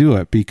be able to do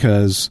it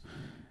because,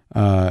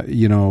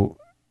 every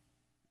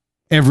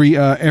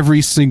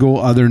single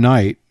other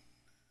night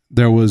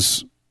there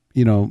was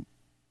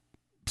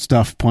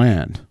stuff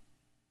planned,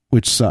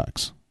 which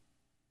sucks.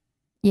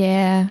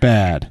 Yeah.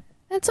 Bad.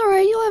 That's all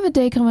right. You'll have a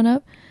day coming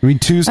up. I mean,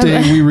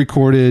 Tuesday we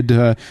recorded,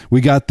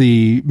 we got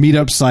the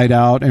meetup site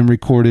out and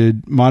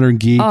recorded Modern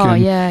Geek. Oh,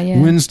 and yeah.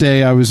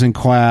 Wednesday I was in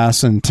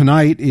class, and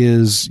tonight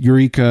is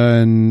Eureka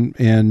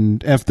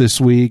and F This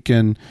Week.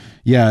 And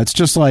yeah, it's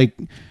just like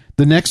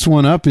the next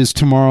one up is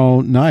tomorrow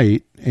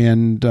night.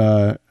 And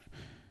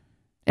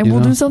And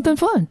we'll do something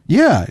fun.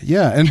 Yeah.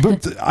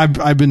 And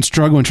I've been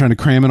struggling trying to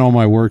cram in all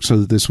my work so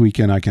that this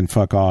weekend I can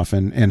fuck off.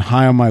 And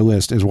high on my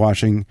list is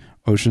watching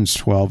Oceans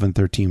 12 and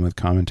 13 with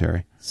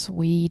commentary.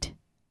 Sweet.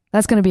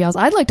 That's going to be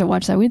awesome. I'd like to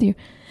watch that with you.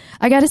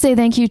 I got to say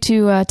thank you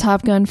to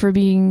Top Gun for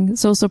being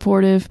so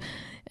supportive,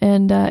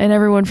 and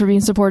everyone for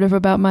being supportive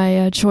about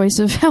my choice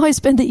of how I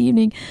spend the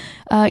evening.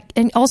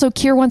 And also,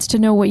 Kier wants to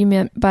know what you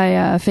meant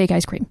by fake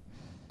ice cream.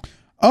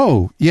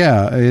 Oh,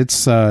 yeah.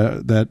 It's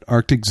that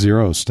Arctic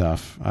Zero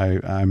stuff.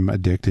 I'm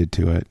addicted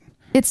to it.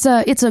 It's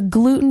a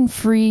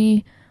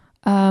gluten-free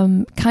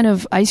kind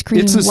of ice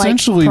cream. It's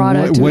essentially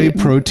whey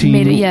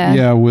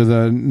protein, with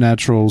a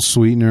natural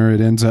sweetener.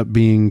 It ends up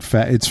being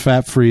fat. It's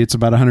fat free. It's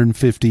about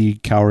 150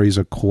 calories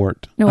a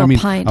quart.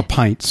 Pint. A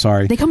pint.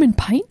 Sorry, they come in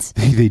pints.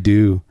 They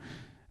do.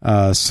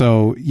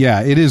 So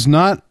yeah, it is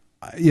not.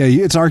 Yeah,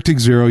 it's Arctic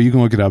Zero. You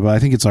can look it up. I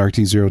think it's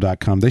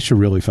arcticzero.com. They should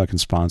really fucking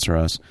sponsor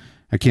us.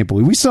 I can't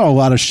believe we sell a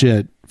lot of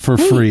shit for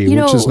free,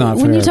 which is not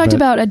fair. When you talked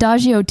about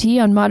Adagio tea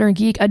on Modern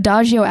Geek,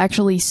 Adagio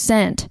actually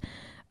sent.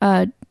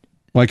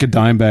 Like a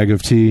dime bag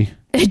of tea.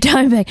 A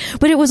dime bag.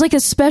 But it was like a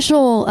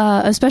special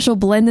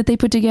blend that they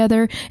put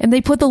together, and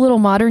they put the little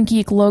Modern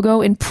Geek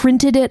logo and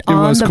printed it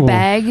on the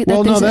bag.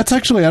 Well, no, that's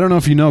actually, I don't know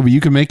if you know, but you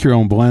can make your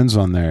own blends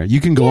on there. You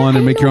can go on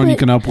and make your own. You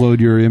can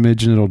upload your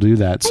image and it'll do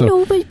that. So, I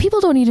know, but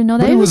people don't need to know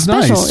that. But it was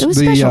special. Nice. It was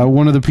special.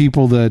 One of the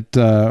people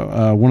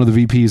that, one of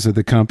the VPs at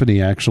the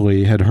company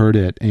actually had heard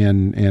it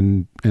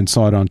and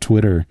saw it on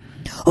Twitter.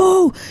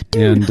 Oh,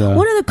 dude! And,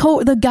 one of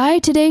the guy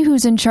today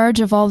who's in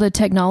charge of all the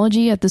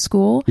technology at the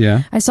school.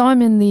 Yeah, I saw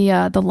him in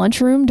the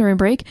lunchroom during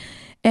break,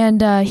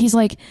 and he's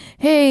like,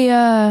 "Hey,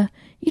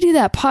 you do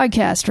that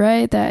podcast,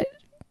 right? That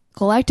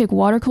Galactic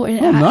Water Cooler."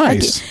 Oh,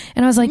 nice.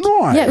 And I was like,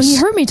 nice. "Yeah." He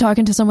heard me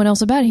talking to someone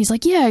else about it. He's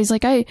like, "Yeah." He's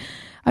like, I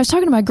was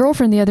talking to my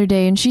girlfriend the other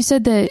day, and she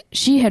said that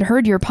she had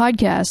heard your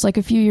podcast like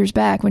a few years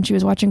back when she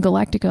was watching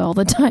Galactica all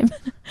the time."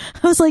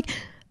 I was like,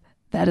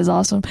 that is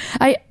awesome.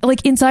 I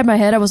like inside my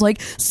head, I was like,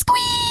 squee!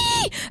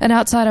 And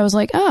outside I was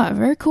like,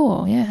 very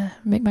cool. Yeah.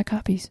 Make my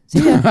copies. See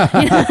ya.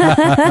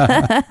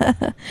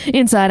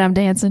 Inside I'm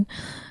dancing.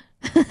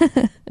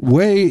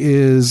 Whey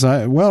is,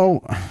 I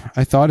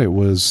thought it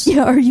was.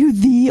 Yeah. Are you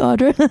the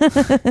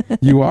Audra?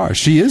 You are.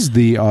 She is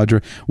the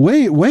Audra.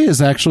 Whey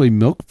is actually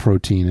milk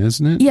protein,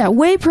 isn't it? Yeah.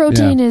 Whey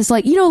protein is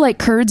like, like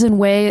curds and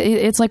whey.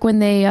 It's like when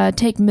they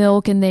take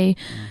milk and they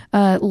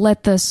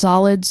let the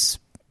solids,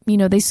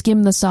 they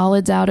skim the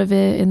solids out of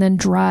it and then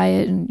dry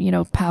it and,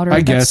 powder it.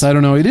 I guess. I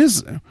don't know. It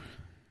is.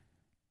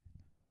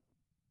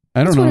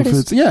 I don't know if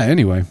it's. Yeah,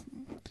 anyway.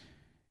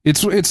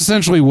 It's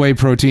essentially whey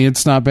protein.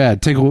 It's not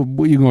bad. You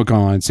can look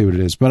online and see what it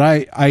is. But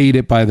I eat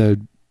it by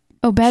the.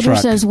 Oh, Badger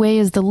says whey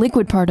is the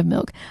liquid part of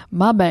milk.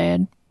 My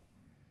bad.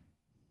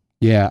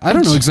 Yeah, I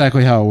don't know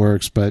exactly how it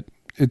works, but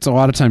it's a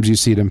lot of times you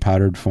see it in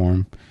powdered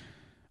form.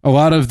 A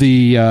lot of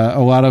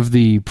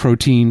the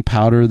protein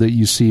powder that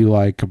you see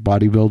like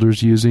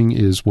bodybuilders using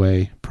is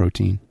whey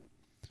protein.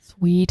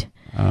 Sweet.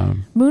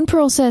 Moon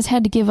Pearl says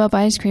had to give up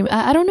ice cream.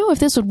 I don't know if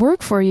this would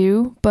work for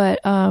you, but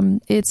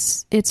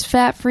it's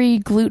fat free,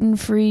 gluten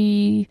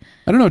free.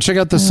 I don't know. Check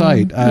out the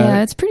site.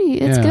 Yeah, it's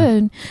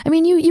good. I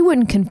mean, you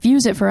wouldn't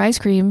confuse it for ice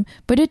cream,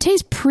 but it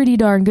tastes pretty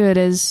darn good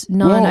as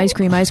non-ice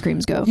cream ice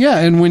creams go. Yeah,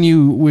 and when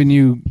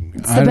you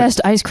it's the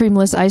best ice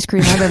creamless ice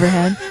cream I've ever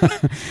had.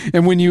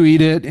 And when you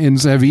eat it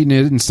and have eaten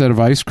it instead of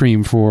ice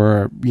cream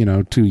for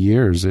 2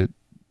 years, it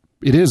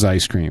is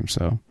ice cream.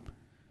 So.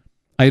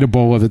 I eat a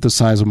bowl of it the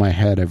size of my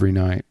head every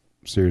night.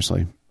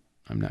 Seriously.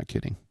 I'm not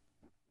kidding.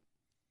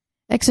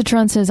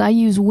 Exatron says, I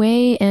use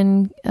whey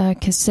and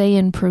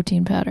casein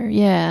protein powder.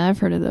 Yeah, I've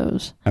heard of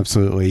those.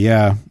 Absolutely,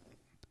 yeah.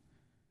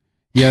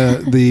 Yeah,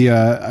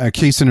 the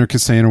casein or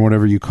casein or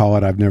whatever you call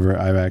it, I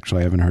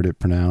haven't heard it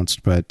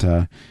pronounced, but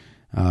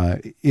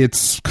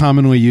it's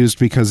commonly used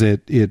because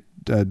it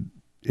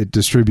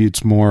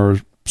distributes more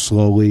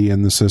slowly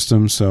in the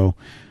system, so...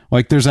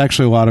 Like, there's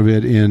actually a lot of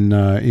it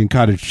in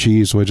cottage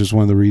cheese, which is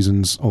one of the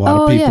reasons a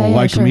lot of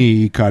people me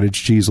eat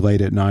cottage cheese late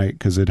at night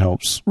because it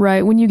helps.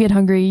 Right. When you get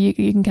hungry, you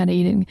can kind of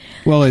eat it.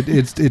 Well,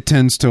 it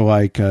tends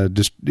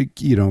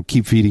to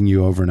keep feeding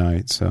you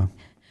overnight. So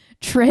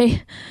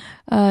Trey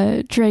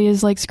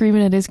is like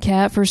screaming at his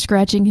cat for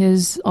scratching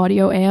his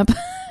audio amp.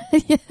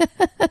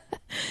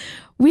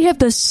 We have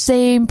the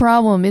same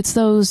problem. It's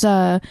those.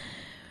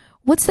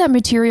 What's that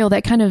material,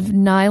 that kind of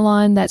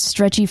nylon, that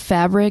stretchy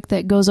fabric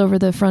that goes over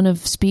the front of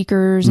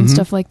speakers and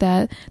stuff like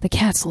that? The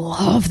cats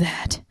love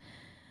that.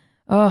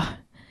 Oh,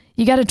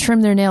 you got to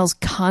trim their nails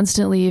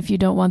constantly if you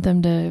don't want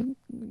them to,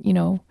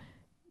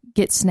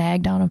 get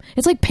snagged on them.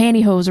 It's like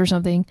pantyhose or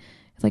something.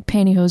 It's like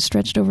pantyhose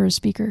stretched over a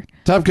speaker.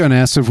 Top Gun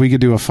asked if we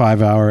could do a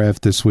 5-hour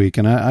F this week,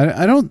 and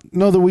I don't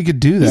know that we could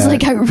do that. He's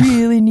like, I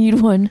really need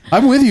one.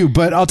 I'm with you,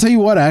 but I'll tell you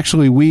what,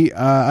 actually,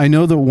 I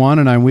know that Juan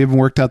and I, we haven't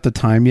worked out the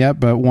time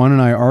yet, but Juan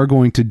and I are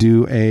going to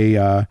do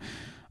a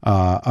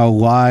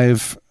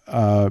live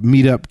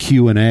meetup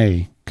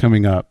Q&A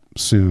coming up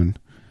soon.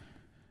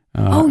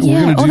 Oh,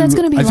 yeah. That's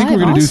going to be I think live.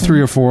 we're going to do Awesome.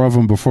 3 or 4 of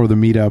them before the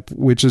meetup,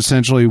 which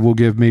essentially will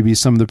give maybe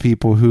some of the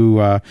people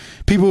who've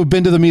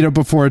been to the meetup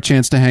before a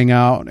chance to hang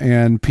out,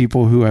 and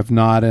people who have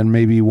not and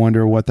maybe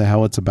wonder what the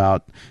hell it's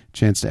about,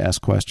 chance to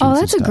ask questions. Oh,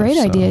 that's a great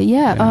idea.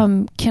 Yeah.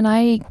 Can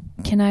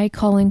I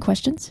call in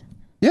questions?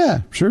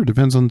 Yeah, sure.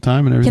 Depends on the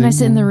time and everything. Can I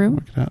sit in the We'll room?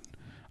 work it out.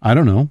 I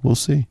don't know. We'll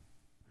see.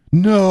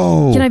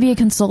 No. Can I be a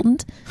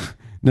consultant?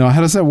 No.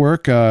 How does that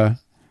work? Trying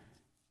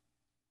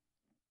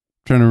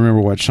to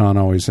remember what Sean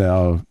always said.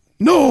 Oh,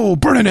 no,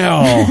 burn in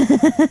hell.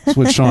 That's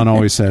what Sean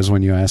always says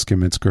when you ask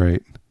him. It's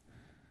great.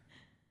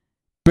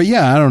 But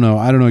yeah, I don't know.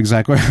 I don't know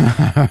exactly.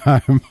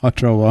 I'm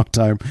after a long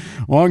time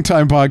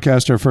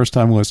podcaster, first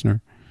time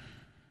listener.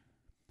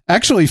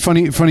 Actually,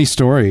 funny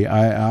story.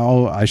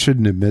 I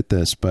shouldn't admit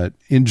this, but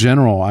in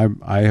general,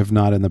 I have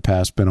not in the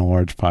past been a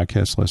large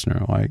podcast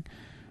listener. Like,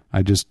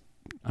 I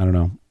don't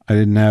know. I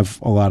didn't have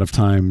a lot of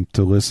time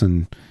to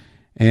listen,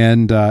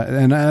 and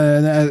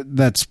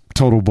that's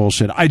total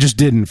bullshit. I just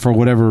didn't for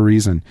whatever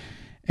reason.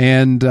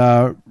 And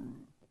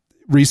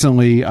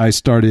recently, I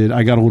got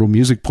a little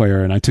music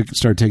player, and I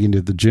started taking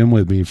to the gym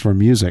with me for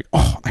music.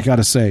 Oh, I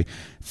gotta say,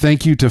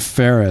 thank you to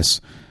Ferris.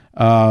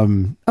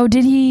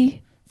 Did he?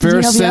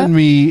 Ferris sent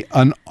me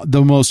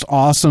the most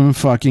awesome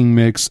fucking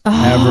mix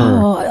ever.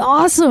 Oh,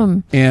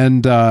 awesome.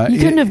 And you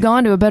couldn't have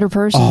gone to a better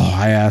person. Oh,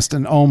 I asked,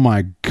 and oh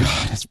my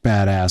God, it's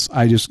badass.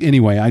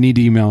 Anyway, I need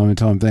to email him and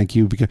tell him thank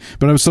you,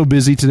 but I was so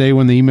busy today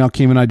when the email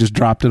came in, I just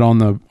dropped it on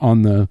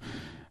the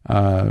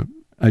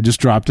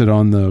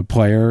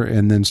player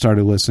and then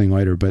started listening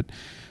later. But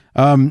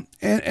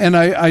and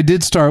I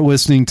did start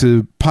listening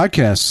to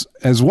podcasts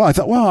as well. I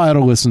thought, well, I ought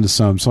to listen to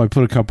some, so I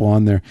put a couple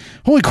on there.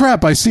 Holy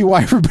crap! I see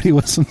why everybody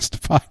listens to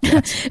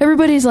podcasts.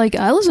 Everybody's like,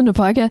 I listen to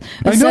podcasts.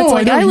 I know.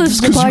 I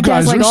listen to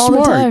podcasts like all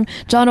smart. the time.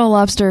 John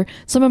O'Lobster.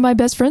 Some of my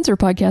best friends are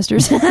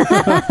podcasters.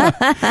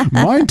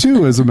 Mine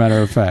too, as a matter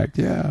of fact.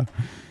 Yeah.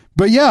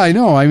 But yeah, I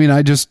know. I mean,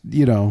 I just,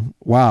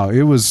 wow,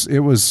 it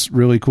was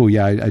really cool.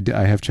 Yeah,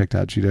 I have checked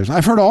out GWC.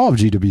 I've heard all of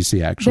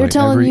GWC, actually. They're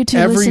telling you to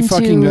every listen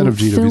fucking to bit of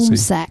GWC. Film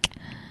Sack.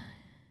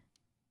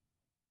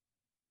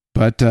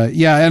 But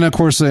yeah, and of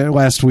course,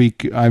 last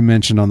week I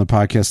mentioned on the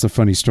podcast the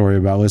funny story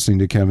about listening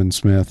to Kevin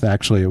Smith.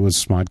 Actually, it was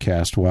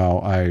Smodcast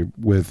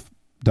with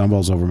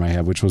dumbbells over my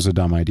head, which was a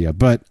dumb idea.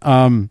 But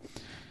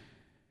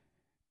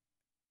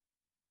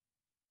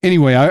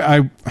anyway,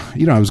 I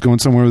was going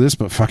somewhere with this,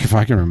 but fuck if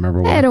I can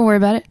remember what. Hey, don't worry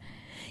about it.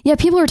 Yeah,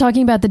 people are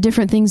talking about the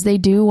different things they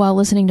do while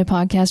listening to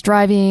podcasts,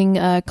 driving,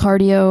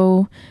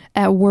 cardio,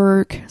 at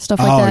work, stuff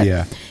like that. Oh,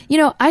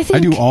 yeah. I think I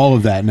do all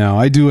of that now.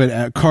 I do it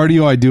at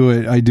cardio. I do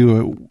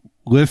it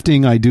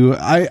lifting.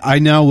 I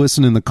now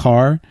listen in the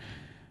car.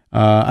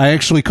 I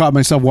actually caught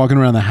myself walking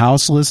around the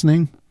house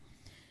listening.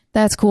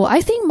 That's cool.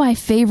 I think my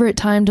favorite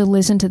time to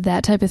listen to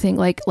that type of thing,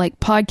 like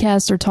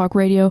podcasts or talk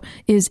radio,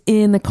 is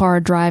in the car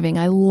driving.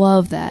 I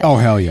love that. Oh,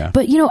 hell yeah.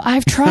 But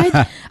I've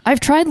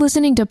tried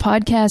listening to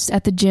podcasts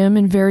at the gym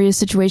in various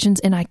situations,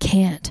 and I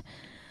can't.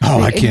 Oh,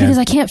 I can't. Because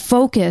I can't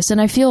focus,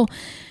 and I feel,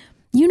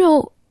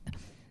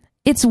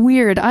 it's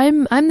weird.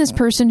 I'm this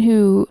person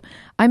who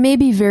I may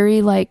be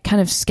very kind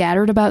of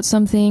scattered about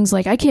some things.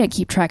 Like, I can't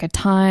keep track of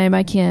time.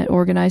 I can't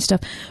organize stuff,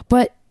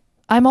 but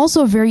I'm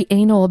also very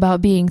anal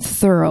about being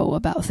thorough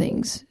about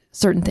things,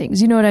 certain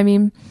things. You know what I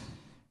mean?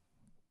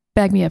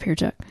 Back me up here,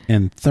 Chuck.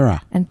 And thorough.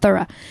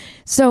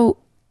 So,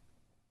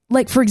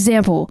 for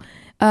example,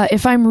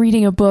 if I'm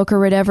reading a book or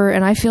whatever,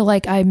 and I feel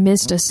like I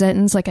missed a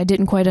sentence, like I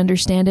didn't quite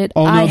understand it,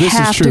 oh, no, I this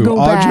have is true. to go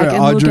back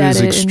and look at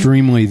is it.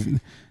 Extremely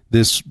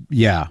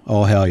yeah.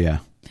 Oh, hell yeah.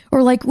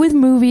 Or with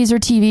movies or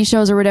TV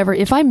shows or whatever,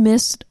 if I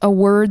missed a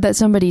word that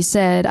somebody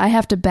said, I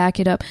have to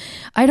back it up.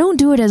 I don't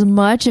do it as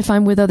much if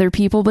I'm with other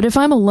people, but if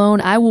I'm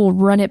alone, I will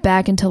run it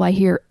back until I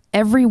hear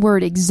every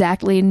word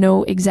exactly,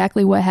 know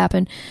exactly what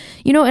happened.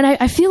 And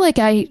I feel like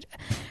I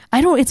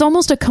don't, it's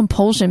almost a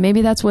compulsion.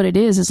 Maybe that's what it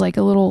is. It's like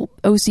a little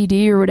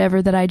OCD or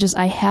whatever that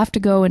I have to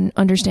go and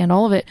understand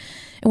all of it.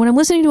 And when I'm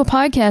listening to a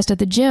podcast at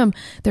the gym,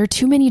 there are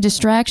too many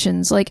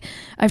distractions. Like,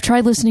 I've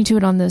tried listening to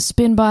it on the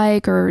spin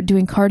bike or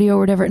doing cardio or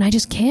whatever, and I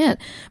just can't.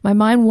 My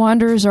mind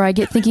wanders, or I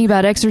get thinking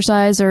about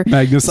exercise or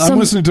Magnus, I'm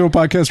listening to a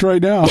podcast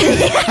right now.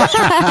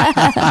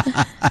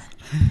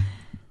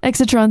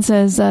 Exatron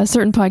says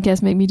certain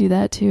podcasts make me do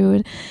that too.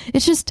 And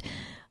it's just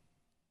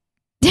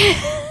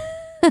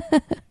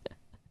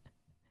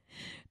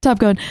Top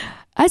going,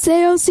 I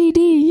say OCD,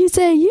 you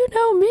say you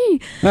know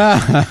me.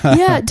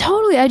 Yeah,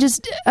 totally. I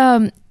just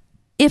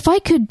if I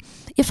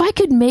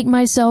could make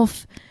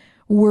myself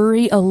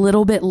worry a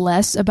little bit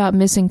less about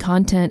missing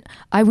content,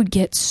 I would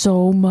get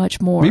so much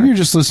more. Maybe you're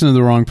just listening to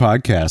the wrong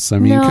podcasts. I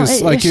mean, no,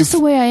 it's just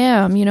the way I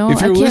am, If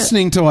you're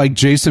listening to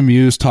Jason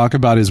Mewes talk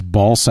about his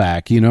ball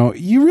sack,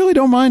 you really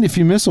don't mind if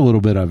you miss a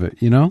little bit of it,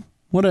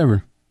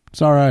 Whatever.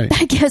 It's all right.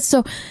 I guess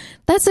so.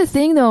 That's the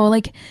thing, though.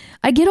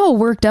 I get all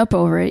worked up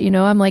over it.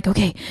 I'm like,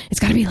 okay, it's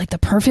got to be the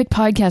perfect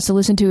podcast to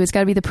listen to. It's got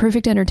to be the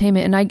perfect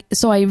entertainment. And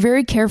so I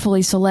very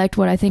carefully select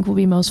what I think will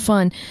be most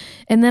fun.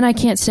 And then I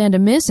can't stand to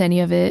miss any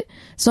of it.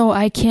 So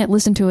I can't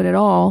listen to it at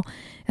all.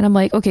 And I'm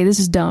like, okay, this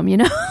is dumb, you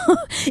know?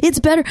 It's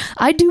better.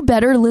 I do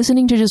better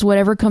listening to just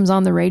whatever comes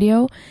on the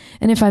radio.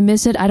 And if I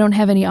miss it, I don't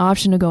have any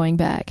option of going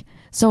back.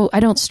 So I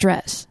don't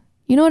stress.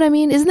 You know what I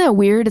mean? Isn't that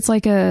weird? It's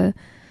like I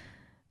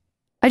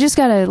just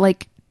gotta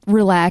like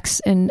relax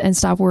and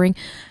stop worrying.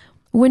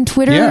 When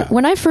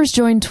I first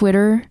joined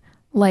Twitter,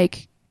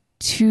 like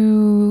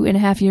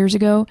 2.5 years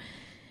ago,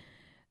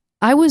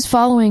 I was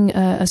following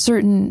a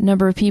certain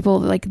number of people.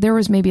 Like there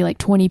was maybe like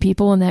 20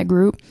 people in that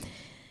group.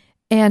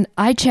 And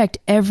I checked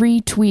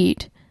every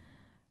tweet.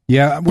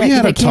 Yeah, we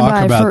had to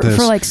talk about this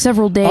for like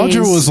several days.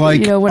 Audra was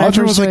like,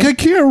 I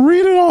can't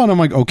read it all. And I'm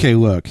like, okay,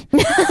 look,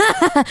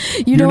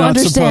 you don't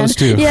understand. Supposed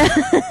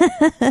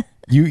to.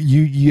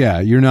 Yeah,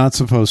 you're not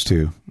supposed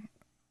to.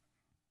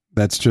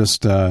 That's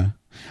just.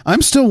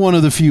 I'm still one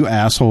of the few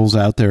assholes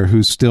out there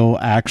who still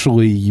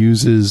actually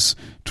uses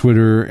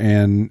Twitter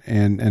and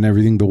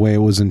everything the way it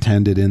was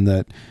intended. In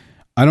that,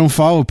 I don't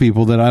follow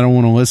people that I don't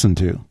want to listen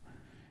to.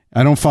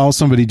 I don't follow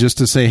somebody just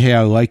to say, hey,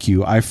 I like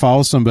you. I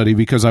follow somebody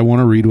because I want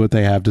to read what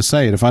they have to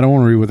say. And if I don't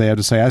want to read what they have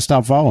to say, I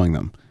stop following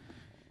them.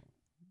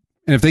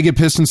 And if they get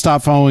pissed and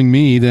stop following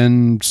me,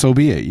 then so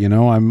be it. You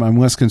know, I'm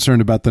less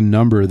concerned about the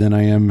number than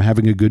I am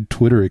having a good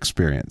Twitter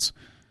experience.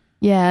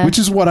 Yeah. Which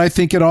is what I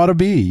think it ought to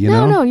be, you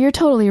know? No, you're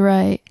totally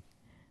right.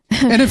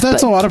 And if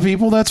that's a lot of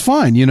people, that's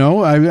fine. You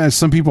know,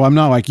 some people, I'm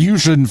not like, you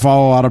shouldn't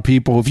follow a lot of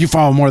people. If you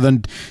follow more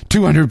than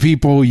 200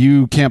 people,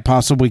 you can't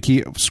possibly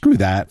screw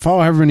that.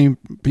 Follow however many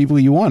people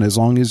you want, as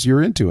long as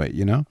you're into it,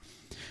 you know?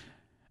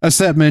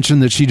 Aset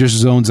mentioned that she just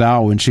zones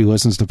out when she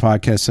listens to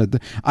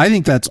podcasts. I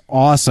think that's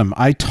awesome.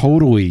 I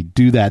totally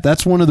do that.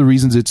 That's one of the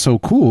reasons it's so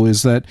cool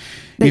is that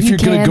if you're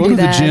going to go to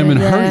the gym and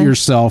hurt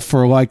yourself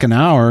for like an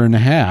hour and a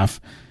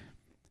half,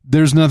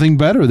 there's nothing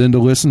better than to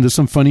listen to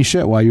some funny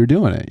shit while you're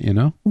doing it, you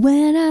know?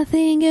 When I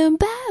think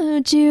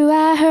about you,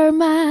 I hurt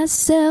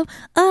myself.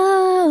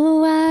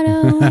 Oh, I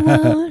don't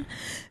want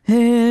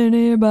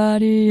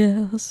anybody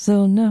else.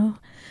 Oh, no.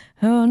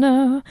 Oh,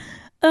 no.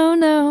 Oh,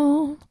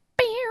 no.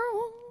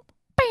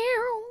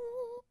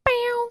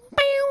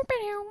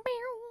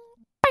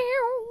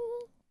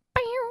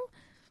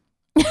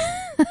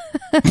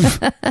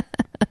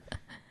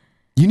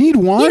 You need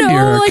one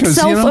here. Like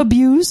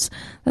self-abuse.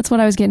 That's what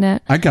I was getting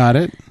at. I got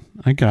it.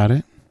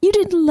 You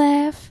didn't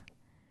laugh.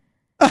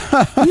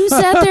 You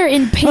sat there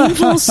in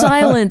painful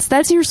silence.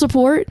 That's your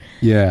support?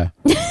 Yeah.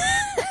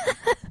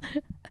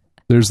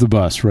 There's the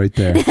bus right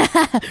there.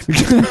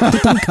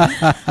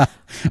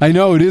 I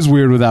know it is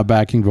weird without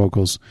backing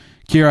vocals.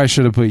 Kier, I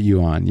should have put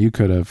you on. You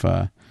could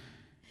have...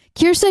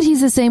 Kier said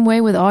he's the same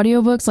way with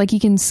audiobooks. Like he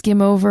can skim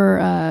over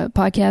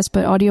podcasts,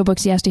 but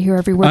audiobooks he has to hear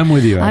every word. I'm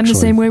with you, actually. I'm the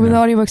same way with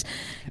audiobooks.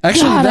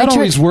 Actually, that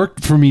always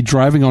worked for me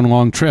driving on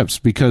long trips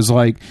because,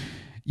 like,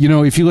 you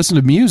know, if you listen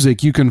to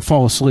music, you can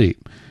fall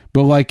asleep.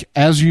 But, like,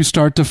 as you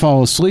start to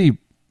fall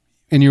asleep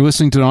and you're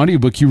listening to an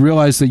audiobook, you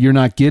realize that you're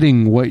not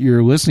getting what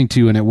you're listening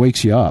to and it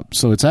wakes you up.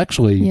 So it's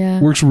actually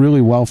works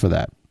really well for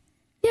that.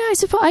 Yeah, I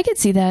suppose I could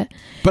see that.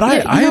 But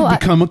I have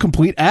become a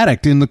complete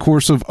addict in the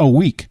course of a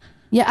week.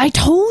 Yeah, I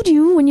told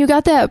you when you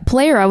got that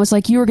player, I was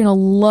like, you were going to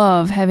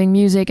love having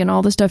music and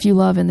all the stuff you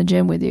love in the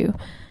gym with you.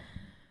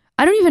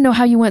 I don't even know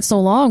how you went so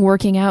long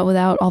working out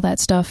without all that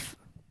stuff.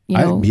 You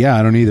know?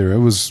 I don't either. It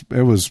was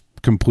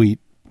complete.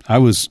 I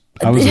listened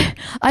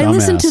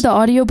to the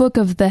audiobook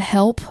of The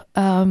Help,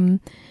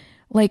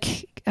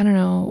 like, I don't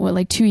know,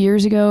 like 2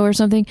 years ago or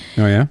something.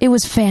 Oh, yeah? It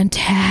was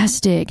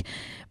fantastic.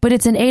 But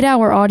it's an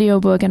 8-hour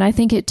audiobook, and I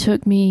think it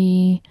took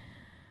me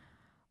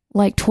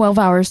like 12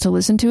 hours to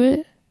listen to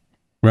it.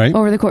 Right.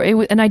 Over the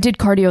course. And I did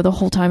cardio the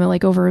whole time,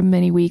 like over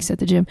many weeks at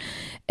the gym.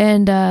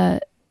 And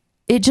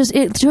it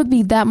took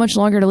me that much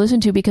longer to listen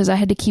to because I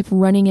had to keep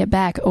running it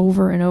back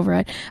over and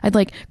over. I'd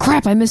like,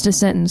 crap, I missed a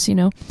sentence, you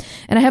know?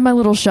 And I had my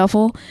little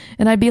shuffle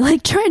and I'd be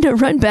like trying to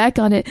run back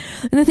on it.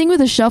 And the thing with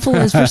the shuffle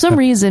is for some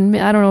reason,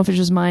 I don't know if it's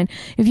just mine,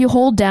 if you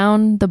hold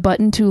down the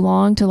button too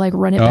long to like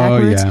run it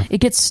backwards, it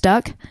gets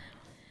stuck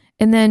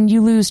and then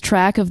you lose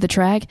track of the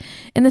track.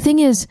 And the thing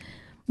is,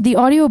 the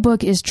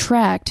audiobook is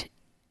tracked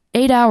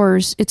 8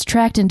 hours, it's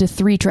tracked into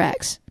 3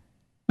 tracks.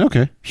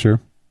 Okay,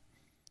 sure.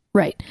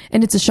 Right.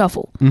 And it's a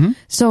shuffle. Mm-hmm.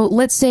 So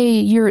let's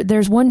say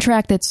there's one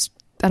track that's,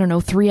 I don't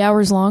know, 3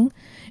 hours long,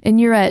 and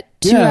you're at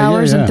 2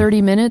 hours and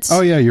 30 minutes.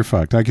 Oh, yeah, you're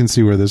fucked. I can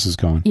see where this is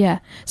going. Yeah.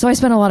 So I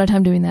spent a lot of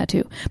time doing that,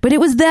 too. But it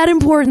was that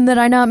important that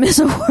I not miss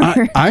a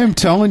word. I am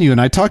telling you,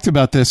 and I talked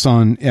about this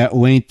at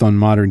length on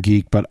Modern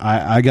Geek, but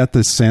I got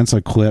this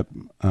Sansa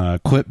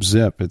Clip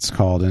Zip, it's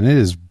called, and it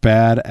is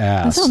badass.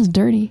 That sounds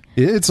dirty.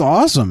 It's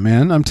awesome,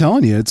 man. I'm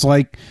telling you, it's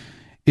like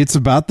it's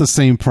about the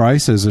same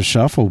price as a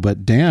shuffle,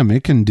 but damn,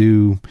 it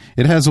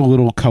has a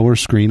little color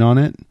screen on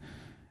it.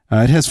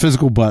 It has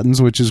physical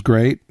buttons, which is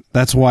great.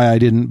 That's why I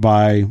didn't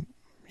buy,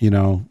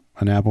 an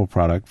Apple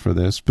product for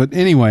this. But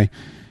anyway,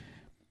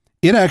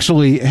 It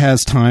actually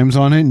has times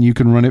on it, and you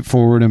can run it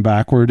forward and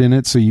backward in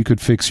it, so you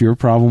could fix your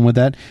problem with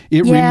that.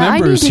 It Yeah, remembers. I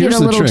need to Here's get a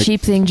the little trick.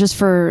 cheap thing just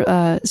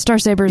for Star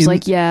Saber's. In The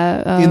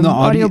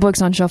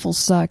audiobooks on shuffle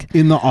suck.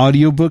 In the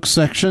audiobook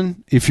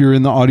section, if you're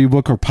in the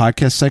audiobook or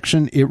podcast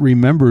section, it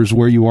remembers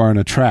where you are in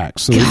a track.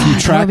 So if you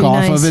God, track that would be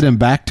off nice. of it and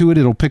back to it,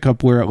 it'll pick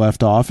up where it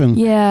left off. And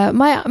Yeah,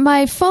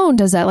 my phone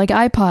does that. Like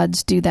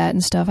iPods do that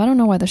and stuff. I don't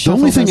know why the the shuffle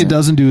only thing it doesn't.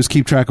 doesn't do is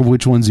keep track of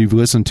which ones you've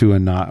listened to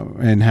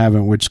and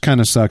haven't, which kind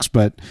of sucks.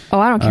 But Oh,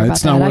 I don't care about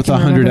it's that. not I worth can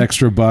 $100 remember.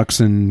 extra bucks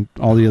and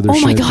all the other. Oh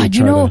shit my they God!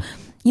 try to-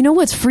 You know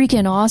what's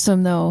freaking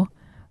awesome though?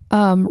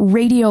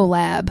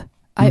 Radiolab.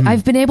 Mm-hmm.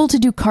 I've been able to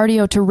do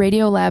cardio to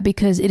Radiolab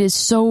because it is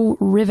so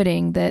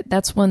riveting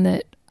that's one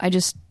that I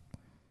just,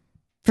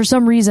 for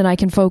some reason, I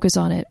can focus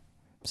on it.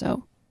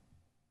 So,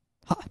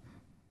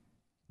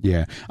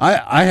 Yeah,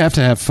 I have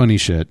to have funny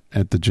shit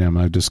at the gym.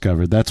 I've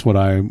discovered that's what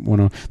I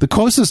want to. The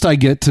closest I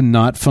get to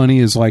not funny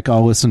is like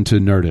I'll listen to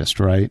Nerdist,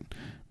 right?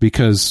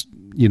 Because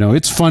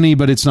it's funny,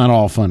 but it's not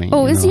all funny.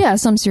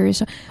 some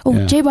serious. Oh,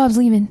 Yeah. J Bob's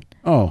leaving.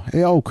 Oh,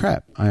 hey, oh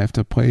crap! I have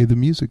to play the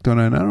music, don't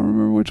I? And I don't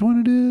remember which one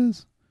it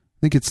is. I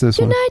think it's this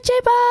Good one. night, J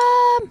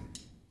Bob.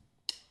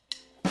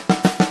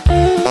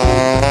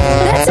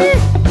 That's it.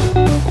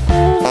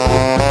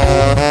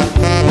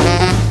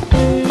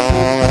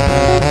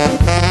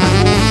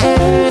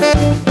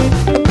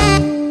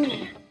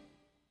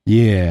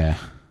 Yeah,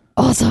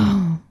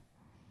 Awesome.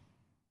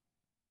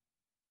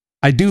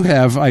 I do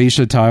have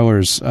Aisha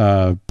Tyler's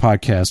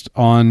podcast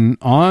on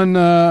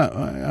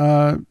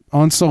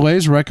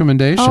Soleil's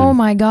recommendation. Oh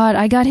my God!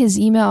 I got his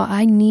email.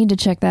 I need to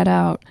check that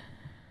out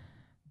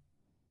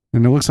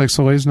And it looks like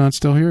Soleil's not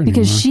still here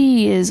because anymore.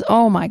 she is.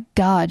 Oh my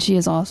God, she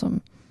is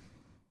awesome.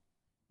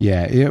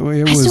 Yeah, it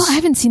was. I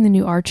haven't seen the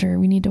new Archer.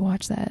 We need to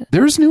watch that.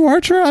 There's new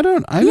Archer.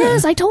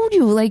 Yes, I told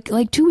you like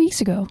 2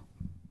 weeks ago.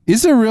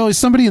 Is there really?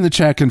 Somebody in the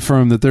chat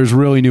confirmed that there's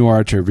really new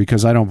Archer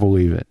because I don't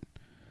believe it.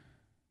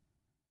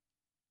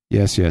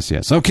 Yes.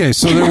 Okay,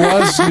 so there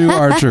was new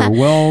Archer.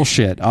 Well,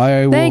 shit.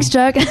 Thanks,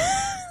 Chuck.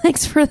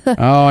 Thanks for the.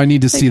 Oh, I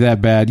need to see that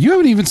bad. You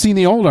haven't even seen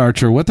the old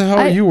Archer. What the hell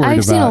are you worried about?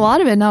 I've seen a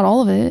lot of it, not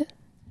all of it.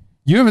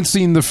 You haven't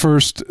seen the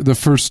first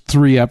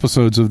 3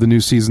 episodes of the new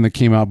season that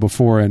came out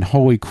before, and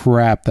holy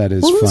crap, that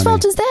is Well, whose funny.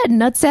 fault is that,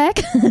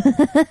 nutsack?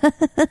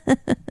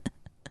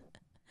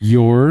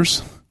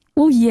 Yours?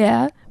 Well,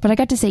 yeah, but I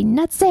got to say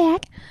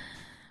nutsack.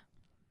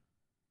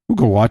 We'll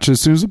go watch it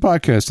as soon as the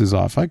podcast is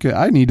off.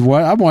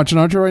 I'm watching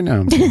Archer right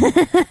now.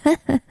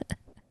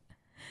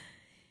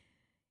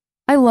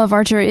 I love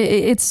Archer.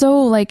 It's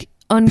so like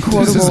unquotable.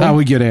 This is how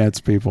we get ants,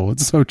 people.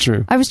 It's so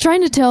true. I was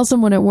trying to tell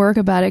someone at work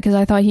about it because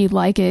I thought he'd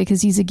like it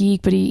because he's a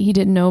geek, but he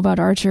didn't know about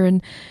Archer.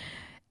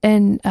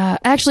 And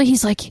actually,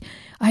 he's like,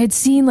 I had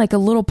seen like a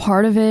little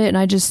part of it, and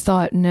I just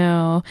thought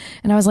no.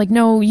 And I was like,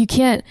 no, you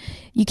can't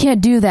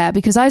do that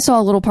because I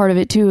saw a little part of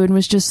it too, and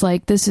was just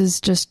like, this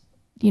is just,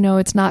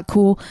 it's not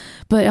cool.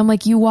 But I'm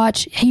like, you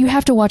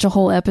have to watch a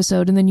whole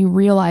episode, and then you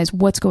realize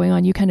what's going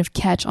on. You kind of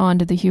catch on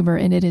to the humor,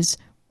 and it is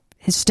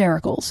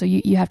hysterical. So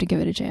you have to give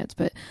it a chance,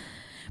 but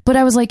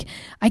I was like,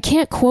 I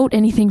can't quote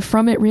anything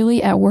from it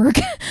really at work.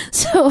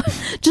 So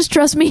just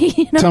trust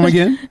me. Tell me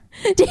again.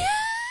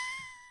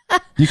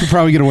 You could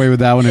probably get away with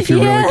that one if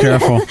you're really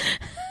careful.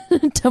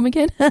 Tell me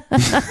again.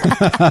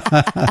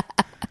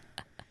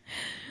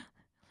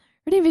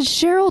 Her name is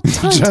Cheryl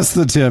Tunt. Just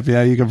the tip.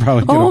 Yeah, you could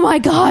probably get Oh away. my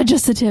God,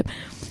 just the tip.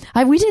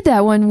 We did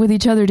that one with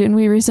each other, didn't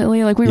we,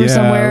 recently? Like we were Yeah,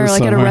 somewhere,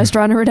 like at a somewhere.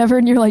 restaurant or whatever,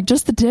 and you're like,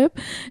 just the tip?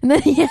 And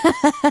then, yeah.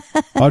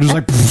 I'll just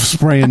like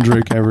spray and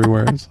drink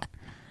everywhere.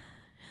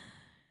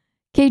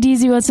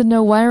 KDZ wants to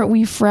know, why aren't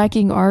we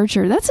fracking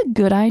Archer? That's a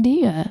good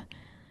idea.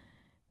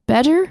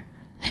 Badger?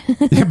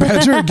 Yeah,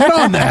 Badger, get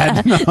on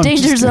that. No, I'm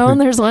Danger just Zone, kidding.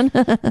 there's one.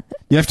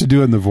 You have to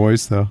do it in the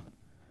voice, though.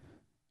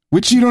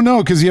 Which you don't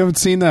know because you haven't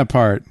seen that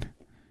part.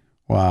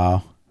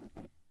 Wow.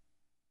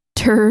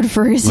 Turd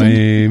Ferguson.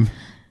 Lame.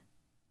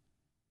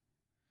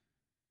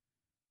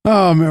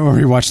 Oh, man,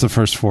 we watched the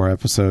first 4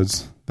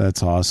 episodes.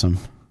 That's awesome.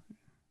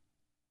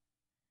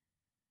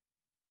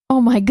 Oh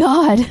my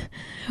God.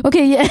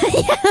 Okay, yeah.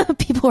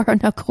 People are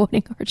now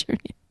quoting Archer.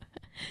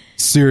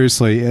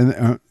 Seriously,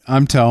 and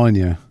I'm telling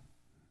you.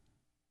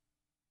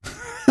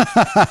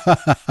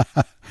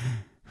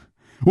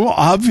 Well,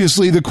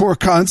 obviously the core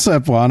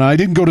concept, Lana. I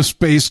didn't go to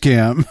space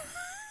camp.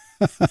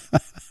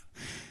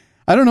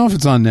 I don't know if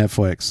it's on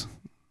Netflix.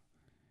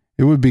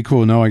 It would be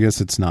cool. No, I guess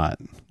it's not.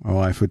 Little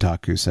Life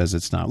Otaku says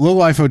it's not. Little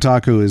Life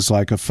Otaku is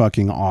like a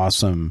fucking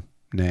awesome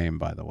name,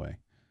 by the way.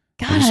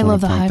 God, just I wanna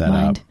love the point hive that out.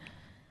 mind.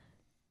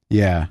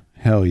 Yeah,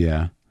 hell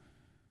yeah.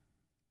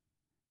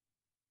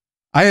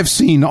 I have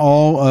seen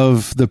all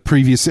of the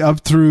previous, up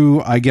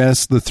through, I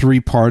guess, the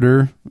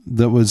 3-parter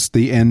that was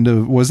the end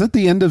of, was that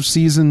the end of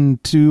season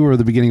 2 or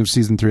the beginning of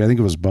season 3? I think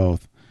it was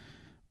both.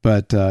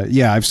 But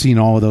yeah, I've seen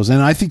all of those.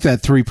 And I think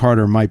that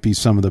 3-parter might be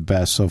some of the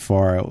best so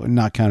far,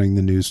 not counting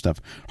the new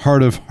stuff.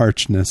 Heart of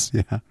Harshness,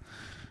 yeah.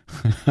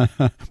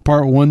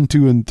 Part 1,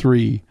 2, and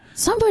 3.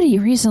 Somebody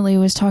recently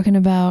was talking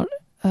about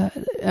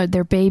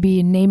their baby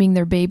and naming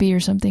their baby or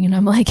something, and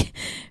I'm like,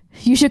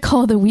 You should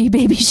call the wee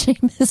baby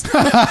Seamus.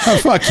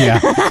 Fuck yeah.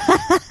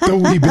 The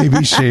wee baby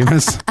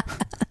Seamus.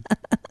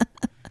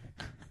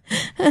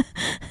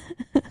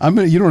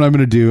 You know what I'm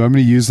gonna do? I'm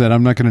gonna use that.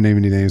 I'm not gonna name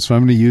any names, so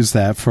I'm gonna use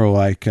that for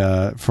like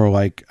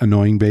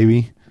annoying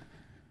baby.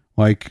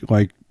 Like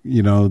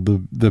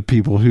the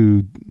people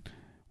who,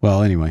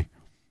 well, anyway.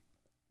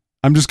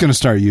 I'm just gonna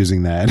start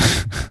using that.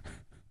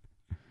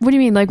 What do you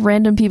mean, like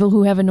random people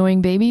who have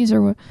annoying babies, or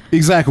what?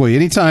 Exactly.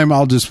 Anytime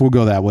we'll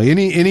go that way.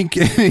 Any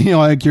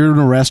like you're in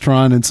a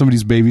restaurant and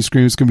somebody's baby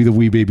screams, it's gonna be the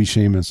wee baby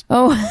Seamus.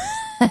 Oh,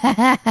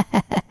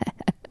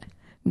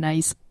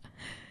 nice.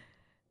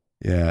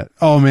 Yeah.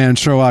 Oh man,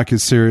 Sherlock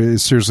is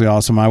seriously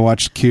awesome. I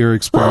watched Kier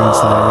experience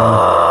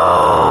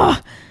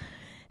that.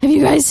 Have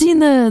you guys seen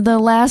the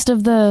last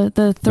of the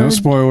third? No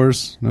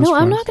spoilers. No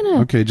spoilers. I'm not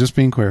gonna. Okay, just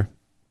being clear.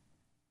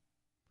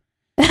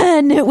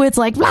 Nitwit's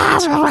like, yeah.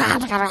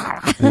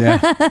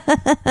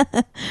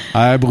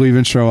 I believe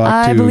in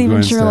Sherlock 2. I believe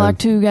in Sherlock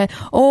 2, guys.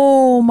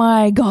 Oh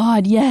my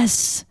God,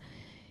 yes.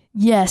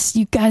 Yes,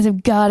 you guys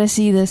have got to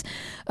see this.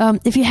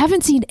 If you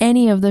haven't seen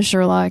any of the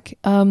Sherlock,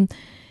 I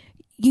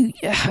agree,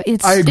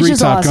 it's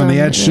just Top Gun. The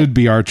ads should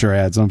be Archer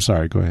ads. I'm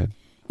sorry, go ahead.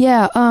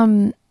 Yeah,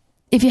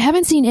 if you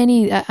haven't seen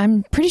any,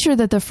 I'm pretty sure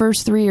that the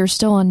first 3 are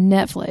still on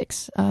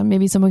Netflix.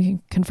 Maybe someone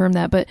can confirm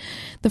that. But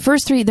the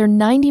first 3, they're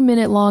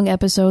 90-minute long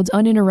episodes,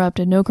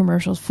 uninterrupted, no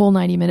commercials, full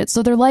 90 minutes.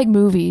 So they're like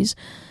movies.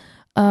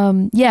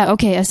 Yeah,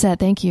 okay, Aset,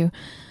 thank you.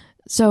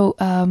 So,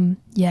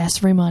 yes,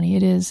 Raymani,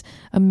 it is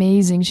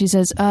amazing. She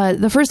says,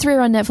 the first 3 are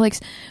on Netflix.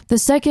 The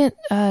second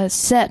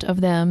set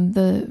of them,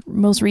 the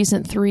most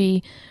recent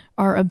 3,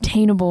 are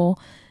obtainable.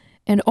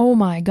 And oh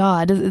my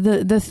God,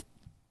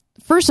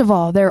 first of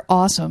all, they're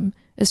awesome.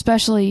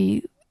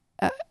 Especially,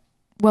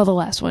 the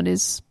last one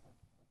is...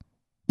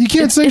 You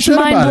can't say shit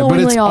about it, but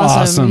it's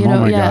awesome. You know?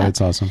 Oh my God,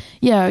 it's awesome.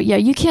 Yeah,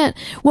 you can't...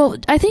 Well,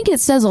 I think it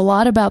says a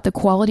lot about the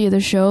quality of the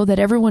show that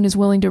everyone is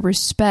willing to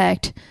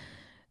respect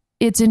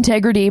its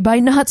integrity by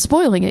not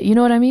spoiling it. You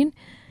know what I mean?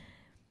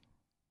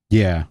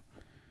 Yeah.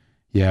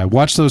 Yeah,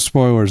 watch those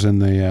spoilers in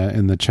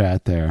the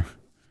chat there.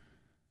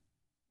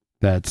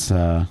 That's,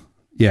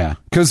 yeah.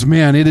 Because,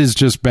 man, it is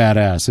just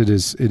badass. It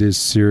is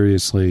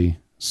seriously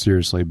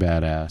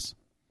badass.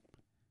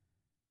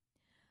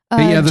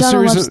 Hey, yeah,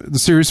 the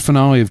series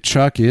finale of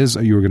Chuck is.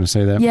 You were going to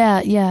say that?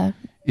 Yeah.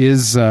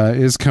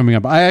 Is coming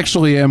up. I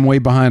actually am way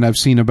behind. I've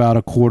seen about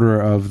a quarter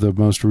of the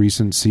most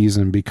recent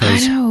season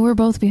because I know we're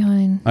both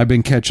behind. I've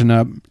been catching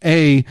up.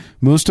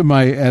 Most of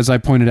my, as I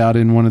pointed out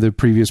in one of the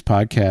previous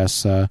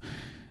podcasts,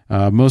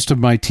 most of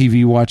my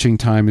TV watching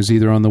time is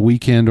either on the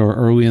weekend or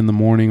early in the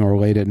morning or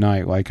late at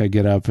night. Like I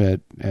get up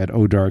at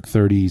dark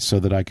 30 so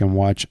that I can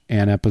watch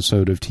an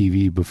episode of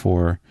TV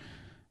before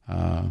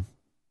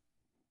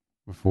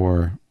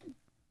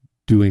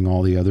doing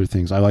all the other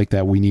things. I like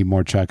that. We need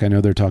more Chuck. I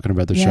know they're talking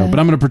about the show, but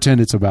I'm going to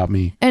pretend it's about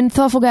me. And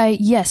Thoughtful Guy,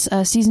 yes,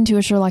 season 2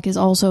 of Sherlock is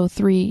also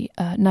 3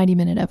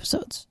 90-minute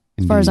episodes,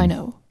 as far as I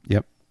know.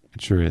 Yep,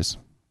 it sure is.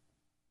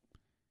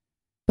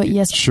 But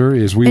yes, it sure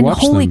is. We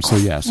watched them, so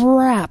yes.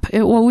 Crap!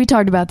 Well, we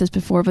talked about this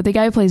before, but the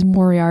guy who plays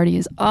Moriarty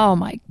is, oh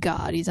my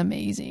God, he's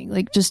amazing.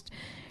 Like, just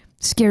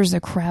scares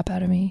the crap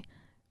out of me.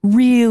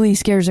 Really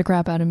scares the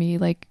crap out of me.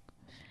 Like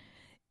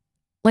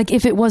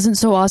if it wasn't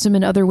so awesome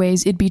in other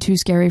ways, it'd be too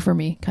scary for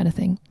me, kind of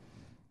thing.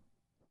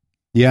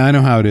 Yeah, I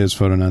know how it is,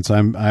 Photonauts.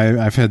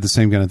 I've had the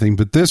same kind of thing,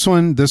 but this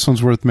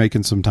one's worth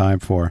making some time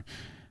for.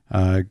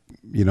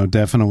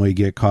 Definitely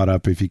get caught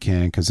up if you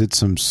can, because it's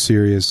some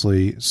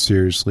seriously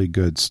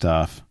good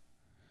stuff.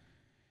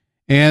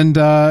 And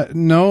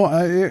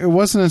it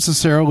wasn't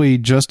necessarily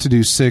just to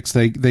do 6.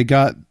 They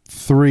got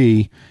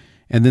 3,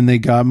 and then they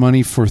got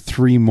money for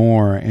 3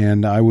 more,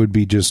 and I would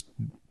be just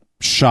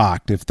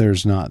shocked if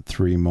there's not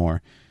 3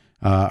 more.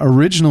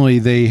 Originally,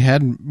 they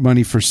had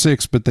money for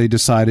 6, but they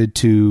decided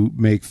to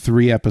make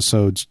 3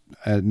 episodes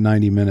at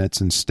 90 minutes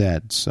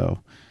instead.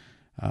 So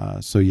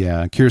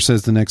yeah, Kier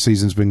says the next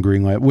season's been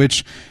greenlit,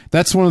 which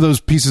that's one of those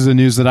pieces of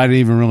news that I didn't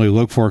even really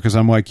look for, because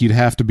I'm like, you'd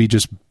have to be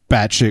just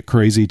batshit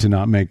crazy to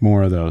not make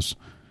more of those.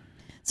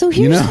 So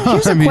here's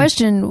a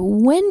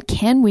question. When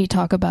can we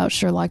talk about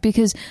Sherlock?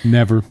 Because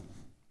never.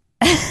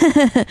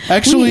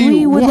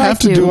 Actually, we'll have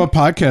to do a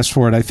podcast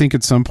for it, I think,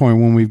 at some point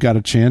when we've got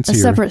a chance here. A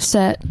separate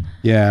set.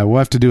 Yeah, we'll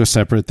have to do a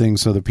separate thing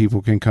so that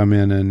people can come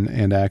in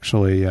and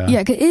actually... yeah,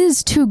 it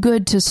is too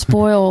good to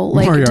spoil,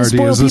 Moriarty to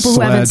spoil people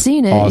who haven't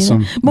seen it.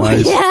 Awesome.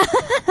 Nice. Yeah.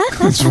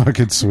 That's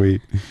fucking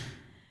sweet.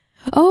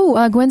 Oh,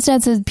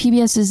 Gwenstad says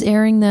PBS is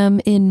airing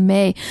them in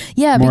May.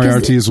 Yeah,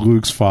 Moriarty is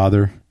Luke's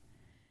father.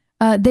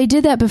 They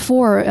did that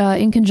before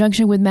in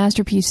conjunction with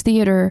Masterpiece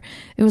Theater.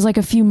 It was like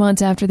a few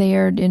months after they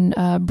aired in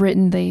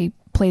Britain. They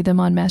played them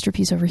on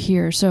Masterpiece over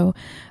here. So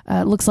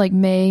it looks like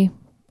May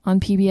on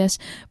PBS.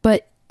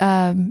 But,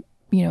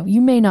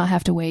 you may not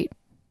have to wait.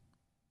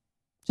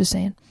 Just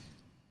saying.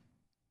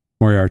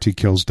 Moriarty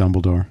kills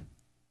Dumbledore.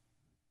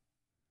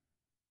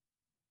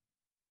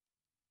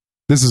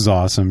 This is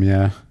awesome,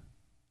 yeah.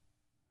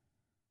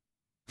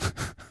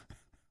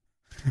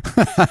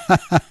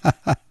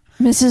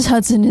 Mrs.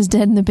 Hudson is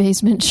dead in the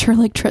basement.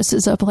 Sherlock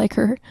dresses up like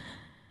her.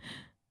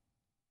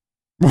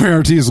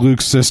 Moriarty is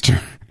Luke's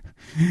sister.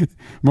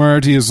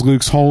 Moriarty is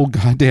Luke's whole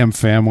goddamn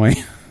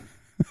family.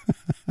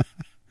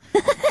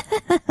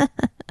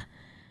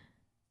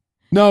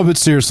 No, but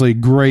seriously,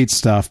 great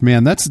stuff,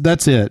 man.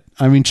 That's it.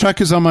 I mean,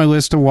 Chuck is on my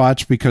list to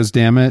watch because,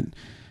 damn it,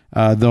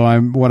 though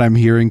I'm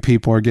hearing,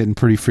 people are getting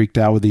pretty freaked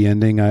out with the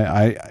ending.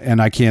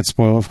 I can't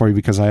spoil it for you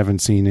because I haven't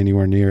seen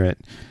anywhere near it.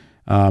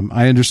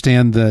 I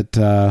understand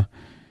that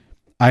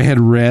I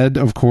had read,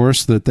 of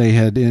course, that they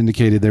had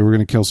indicated they were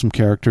going to kill some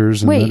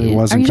characters and that it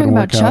wasn't going to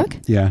work out. Chuck?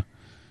 Yeah,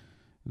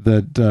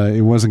 that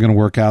it wasn't going to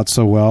work out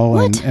so well,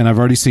 and I've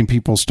already seen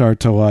people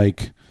start to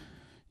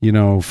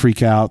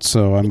freak out.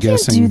 So I'm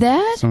guessing do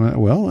that.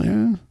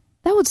 Yeah,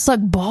 that would suck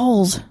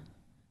balls.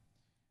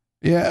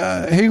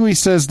 Yeah, Haley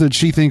says that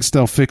she thinks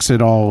they'll fix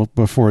it all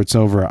before it's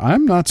over.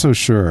 I'm not so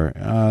sure.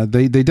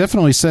 They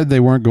definitely said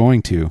they weren't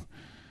going to.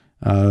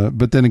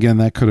 But then again,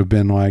 that could have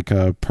been like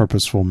a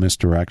purposeful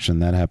misdirection.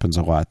 That happens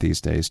a lot these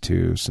days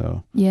too.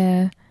 So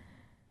yeah,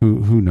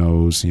 who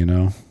knows?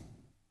 And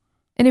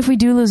if we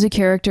do lose a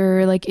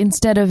character, like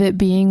instead of it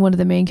being one of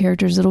the main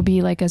characters, it'll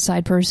be like a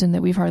side person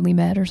that we've hardly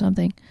met or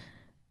something.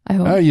 I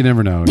hope. Oh, you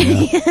never know.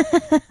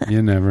 Yeah.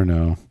 You never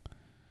know.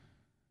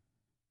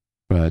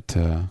 But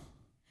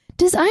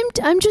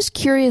I'm just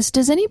curious.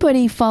 Does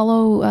anybody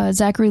follow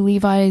Zachary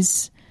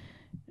Levi's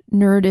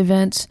nerd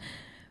events?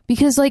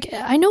 Because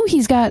I know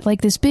he's got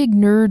like this big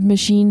nerd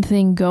machine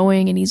thing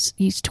going, and he's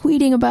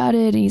tweeting about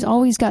it, and he's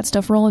always got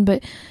stuff rolling.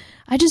 But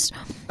I just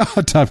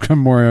Top Gun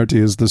Moriarty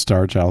is the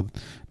star child.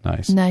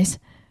 Nice.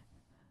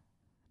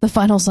 The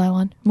final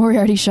Cylon.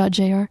 Moriarty shot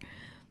JR.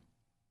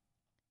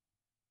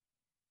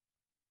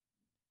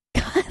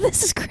 God,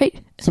 this is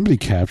great. Somebody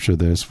capture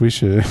this. We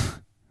should.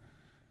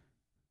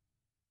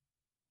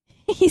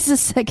 He's the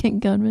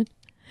second gunman.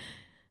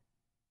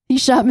 He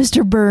shot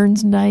Mr.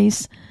 Burns.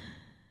 Nice.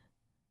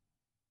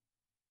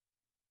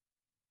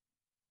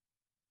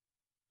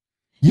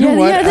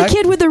 The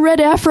kid with the red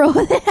afro.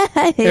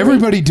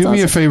 Everybody do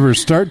me a favor.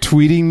 Start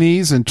tweeting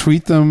these and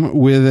tweet them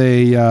with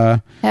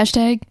a...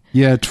 hashtag?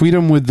 Yeah, tweet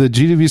them with the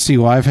GWC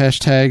Live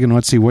hashtag, and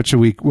let's see, what should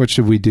we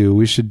do?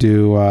 We should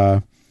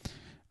do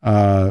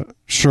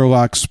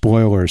Sherlock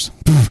spoilers.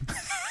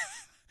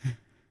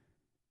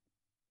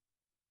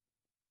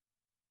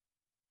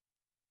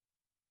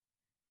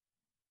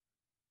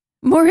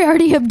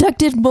 Moriarty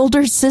abducted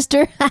Mulder's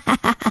sister.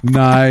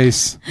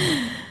 Nice.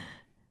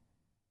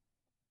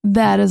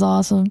 That is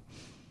awesome.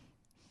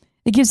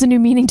 It gives a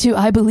new meaning to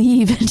I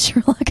believe in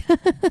Sherlock.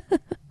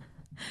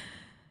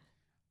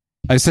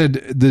 I said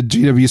the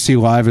GWC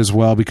Live as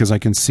well because I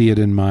can see it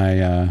in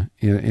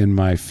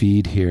my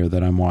feed here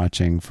that I'm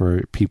watching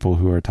for people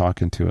who are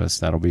talking to us.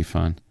 That'll be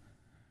fun.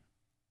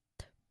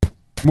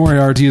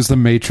 Moriarty is the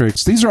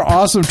Matrix. These are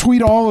awesome.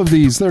 Tweet all of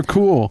these. They're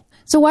cool.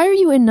 So why are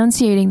you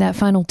enunciating that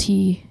final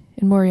T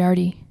in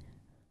Moriarty?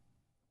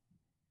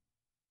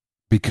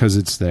 Because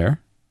it's there.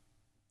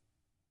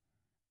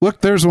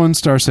 Look, there's one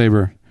Star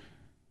Saber.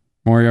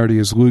 Moriarty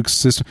is Luke's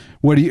sister.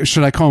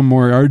 Should I call him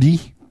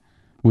Moriarty?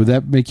 Would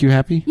that make you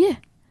happy? Yeah.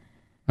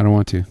 I don't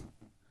want to.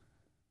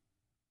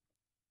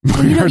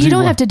 Well, you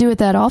don't have to do it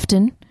that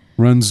often.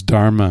 Runs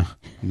Dharma.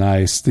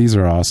 Nice. These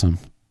are awesome.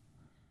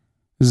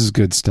 This is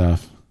good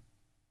stuff.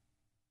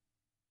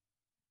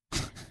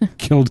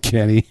 Killed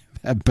Kenny.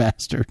 That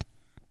bastard.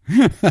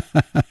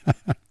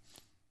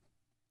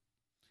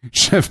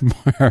 Chef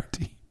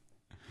Moriarty.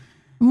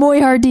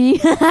 Moriarty.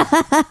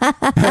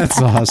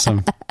 That's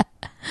awesome.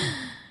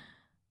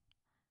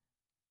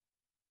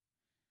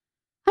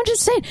 I'm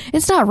just saying,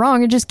 it's not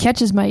wrong. It just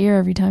catches my ear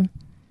every time.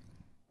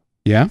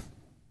 Yeah?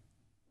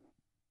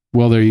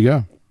 Well, there you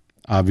go.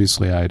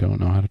 Obviously, I don't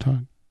know how to talk.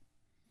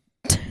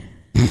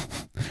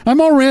 I'm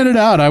all ranted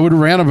out. I would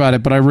rant about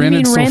it, but I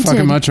ranted so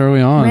fucking much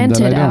early on. Ranted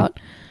that I don't. out.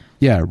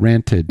 Yeah,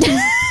 ranted.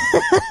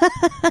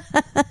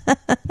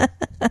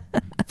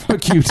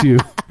 Fuck you too.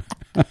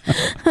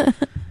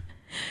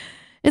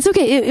 It's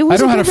okay. It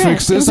was I know how to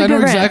fix this. I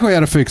know exactly how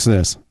to fix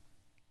this.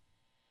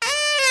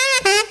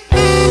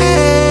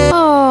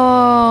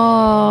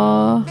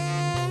 Oh,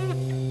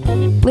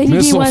 Lady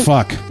Missile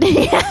fuck.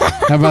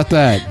 How about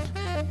that?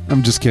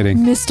 I'm just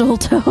kidding.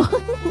 Mistletoe.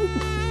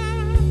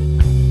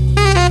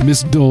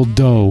 Miss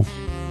Doldo.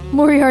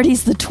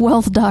 Moriarty's the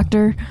 12th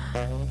Doctor.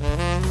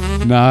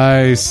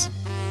 Nice.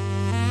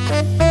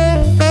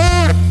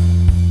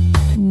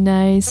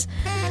 Nice.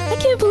 I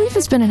can't believe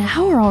it's been an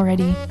hour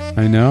already.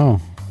 I know.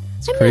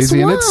 It's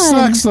crazy. And it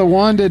sucks the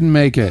Juan didn't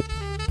make it.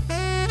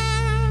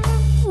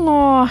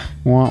 Aw.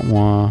 Wah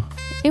wah.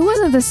 It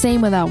wasn't the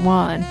same without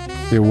Juan.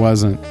 It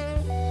wasn't.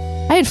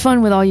 I had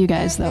fun with all you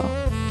guys, though.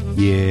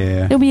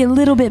 Yeah. It'll be a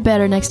little bit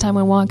better next time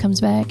when Juan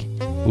comes back.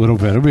 A little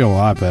bit. It'll be a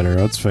lot better.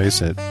 Let's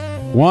face it.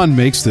 Juan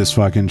makes this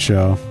fucking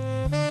show.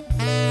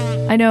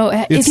 I know.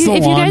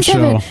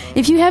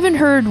 If you haven't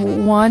heard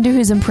Juan do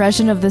his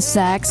impression of the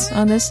sax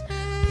on this,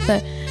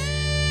 like,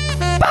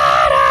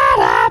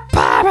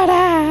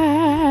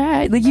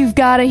 you've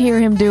got to hear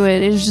him do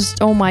it. It's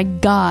just, oh my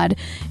god,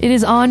 it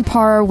is on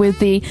par with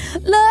the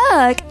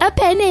 "look, a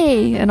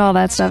penny" and all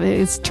that stuff.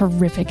 It's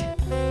terrific.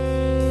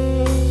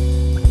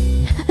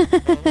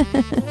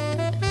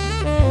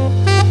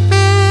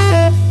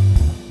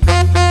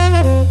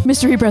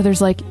 Mystery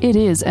Brothers like, it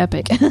is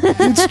epic.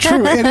 It's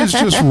true. It is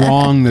just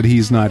wrong that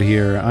he's not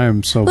here. I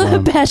am so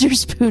bummed. Badger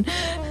Spoon.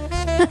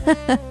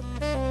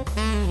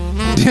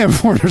 Damn,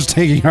 Warner's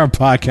taking our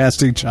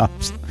podcasting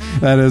jobs.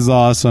 That is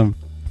awesome.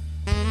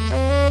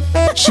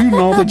 Shooting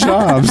all the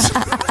jobs.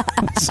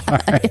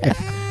 Sorry.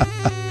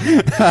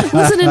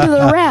 Listening to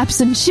the raps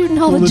and shooting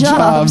all the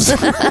jobs.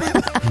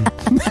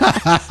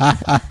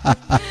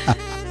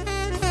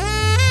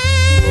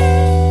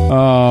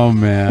 Oh,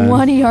 man.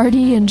 Wani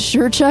Artie and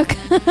Sherchuck.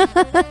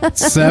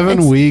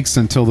 7 weeks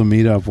until the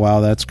meetup. Wow,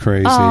 that's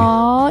crazy.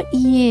 Oh,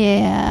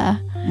 yeah.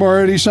 More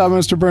already shot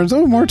Mr. Burns.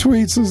 Oh, more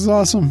tweets. This is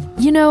awesome.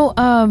 You know,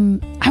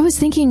 I was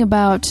thinking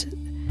about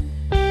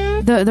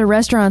the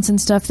restaurants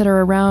and stuff that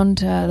are around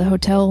the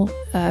hotel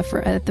at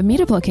the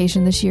meetup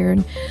location this year.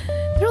 And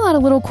there are a lot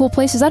of little cool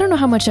places. I don't know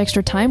how much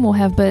extra time we'll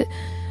have, but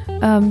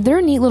there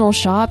are neat little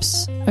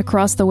shops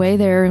across the way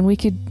there, and we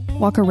could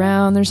walk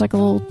around. There's like a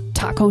little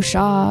taco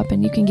shop,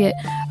 and you can get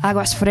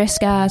aguas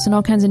frescas and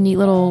all kinds of neat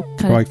little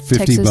kind like of $50.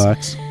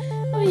 Texas.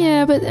 Oh,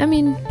 yeah, but I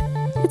mean,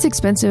 it's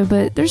expensive,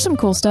 but there's some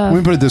cool stuff. Let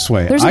me put it this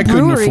way. There's a I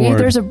couldn't brewery. afford...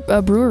 There's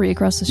a brewery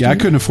across the street. Yeah, I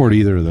couldn't afford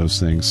either of those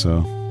things,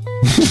 so...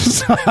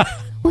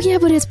 Well, yeah,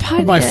 but it's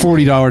podcast. My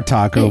 $40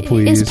 taco,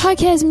 please. It's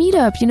podcast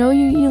meetup. You know,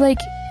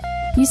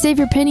 you save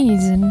your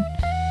pennies, and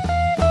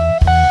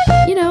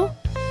you know.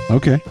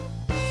 Okay.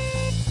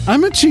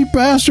 I'm a cheap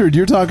bastard.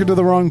 You're talking to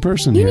the wrong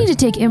person. You here. need to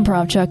take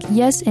improv, Chuck.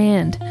 Yes,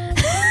 and.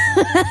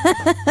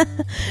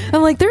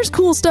 I'm like, there's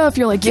cool stuff.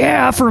 You're like,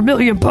 yeah, for $1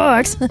 million. I'm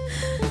like,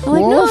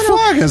 well, no,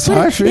 fuck, it's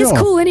how I feel. It's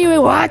cool anyway.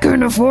 Well, I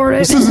couldn't afford it.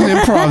 This isn't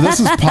improv. This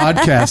is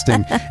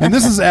podcasting. And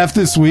this is F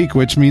this week,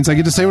 which means I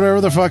get to say whatever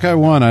the fuck I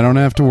want. I don't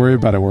have to worry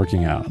about it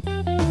working out.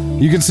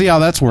 You can see how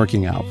that's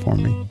working out for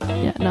me.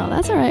 Yeah, no,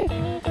 that's all right.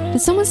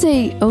 Did someone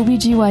say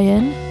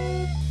OBGYN?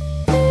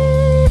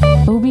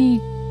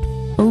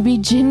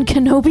 Obi-Jin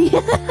Kenobi?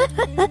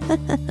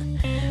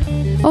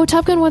 Oh,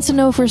 Top Gun wants to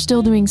know if we're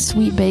still doing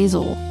Sweet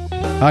Basil.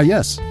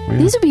 Yes.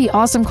 These would be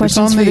awesome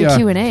questions for the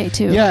Q&A,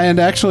 too. Yeah, and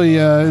actually,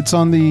 it's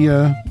on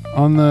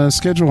the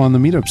schedule on the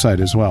meetup site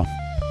as well.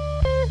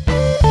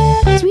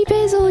 Sweet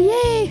Basil,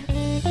 yay!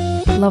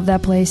 Love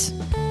that place.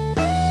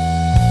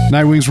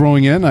 Nightwing's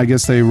rolling in. I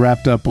guess they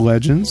wrapped up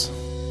Legends.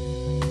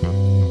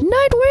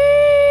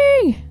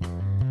 Nightwing!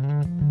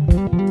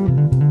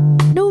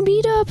 No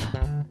meetup.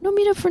 No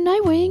meetup for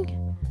Nightwing.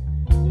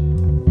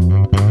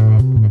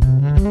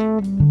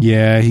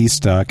 Yeah, he's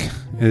stuck.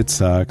 It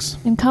sucks.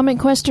 And Comment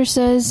Quester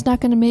says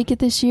not going to make it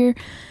this year.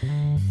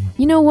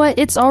 You know what?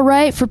 It's all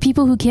right for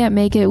people who can't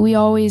make it. We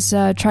always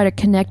try to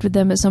connect with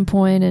them at some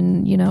point,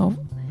 and you know,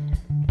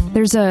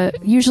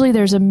 usually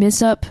there's a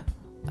miss-up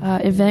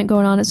event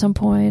going on at some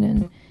point,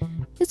 and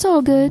it's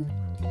all good.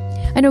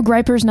 I know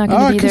Griper's not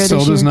going to be there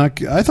this year.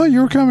 Not. I thought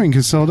you were coming,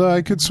 Casilda.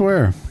 I could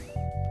swear.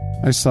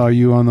 I saw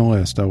you on the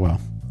list. Oh well.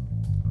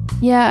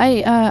 Yeah,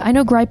 I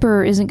know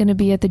Griper isn't going to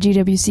be at the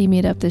GWC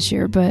meetup this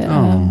year, but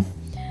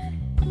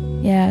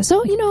yeah.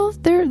 So you know,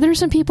 there's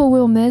some people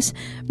we'll miss.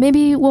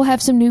 Maybe we'll have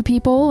some new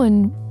people,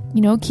 and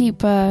you know,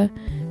 keep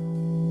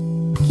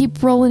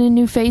rolling in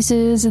new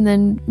faces, and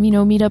then you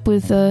know, meet up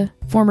with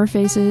former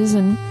faces,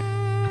 and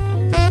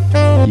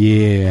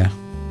yeah.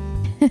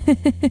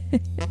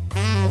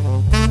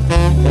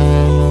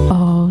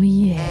 Oh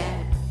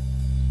yeah.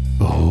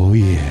 Oh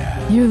yeah.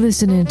 You're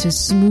listening to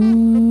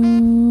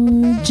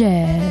Smooth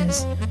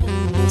Jazz,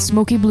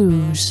 Smoky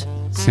Blues.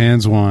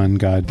 Sans Juan,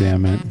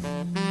 goddammit.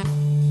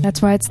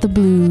 That's why it's the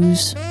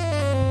blues.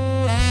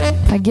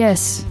 I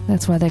guess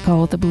that's why they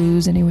call it the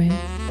blues anyway.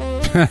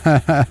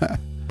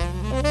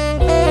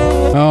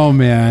 Oh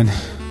man.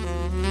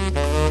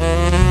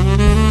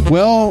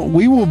 Well,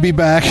 we will be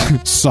back.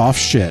 Soft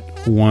shit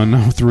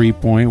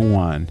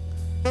 103.1.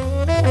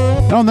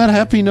 On that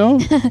happy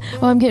note.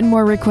 Well, I'm getting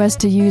more requests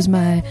to use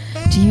my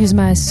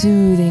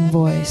soothing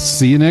voice.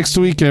 See you next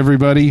week,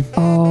 everybody.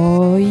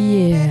 Oh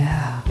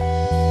yeah.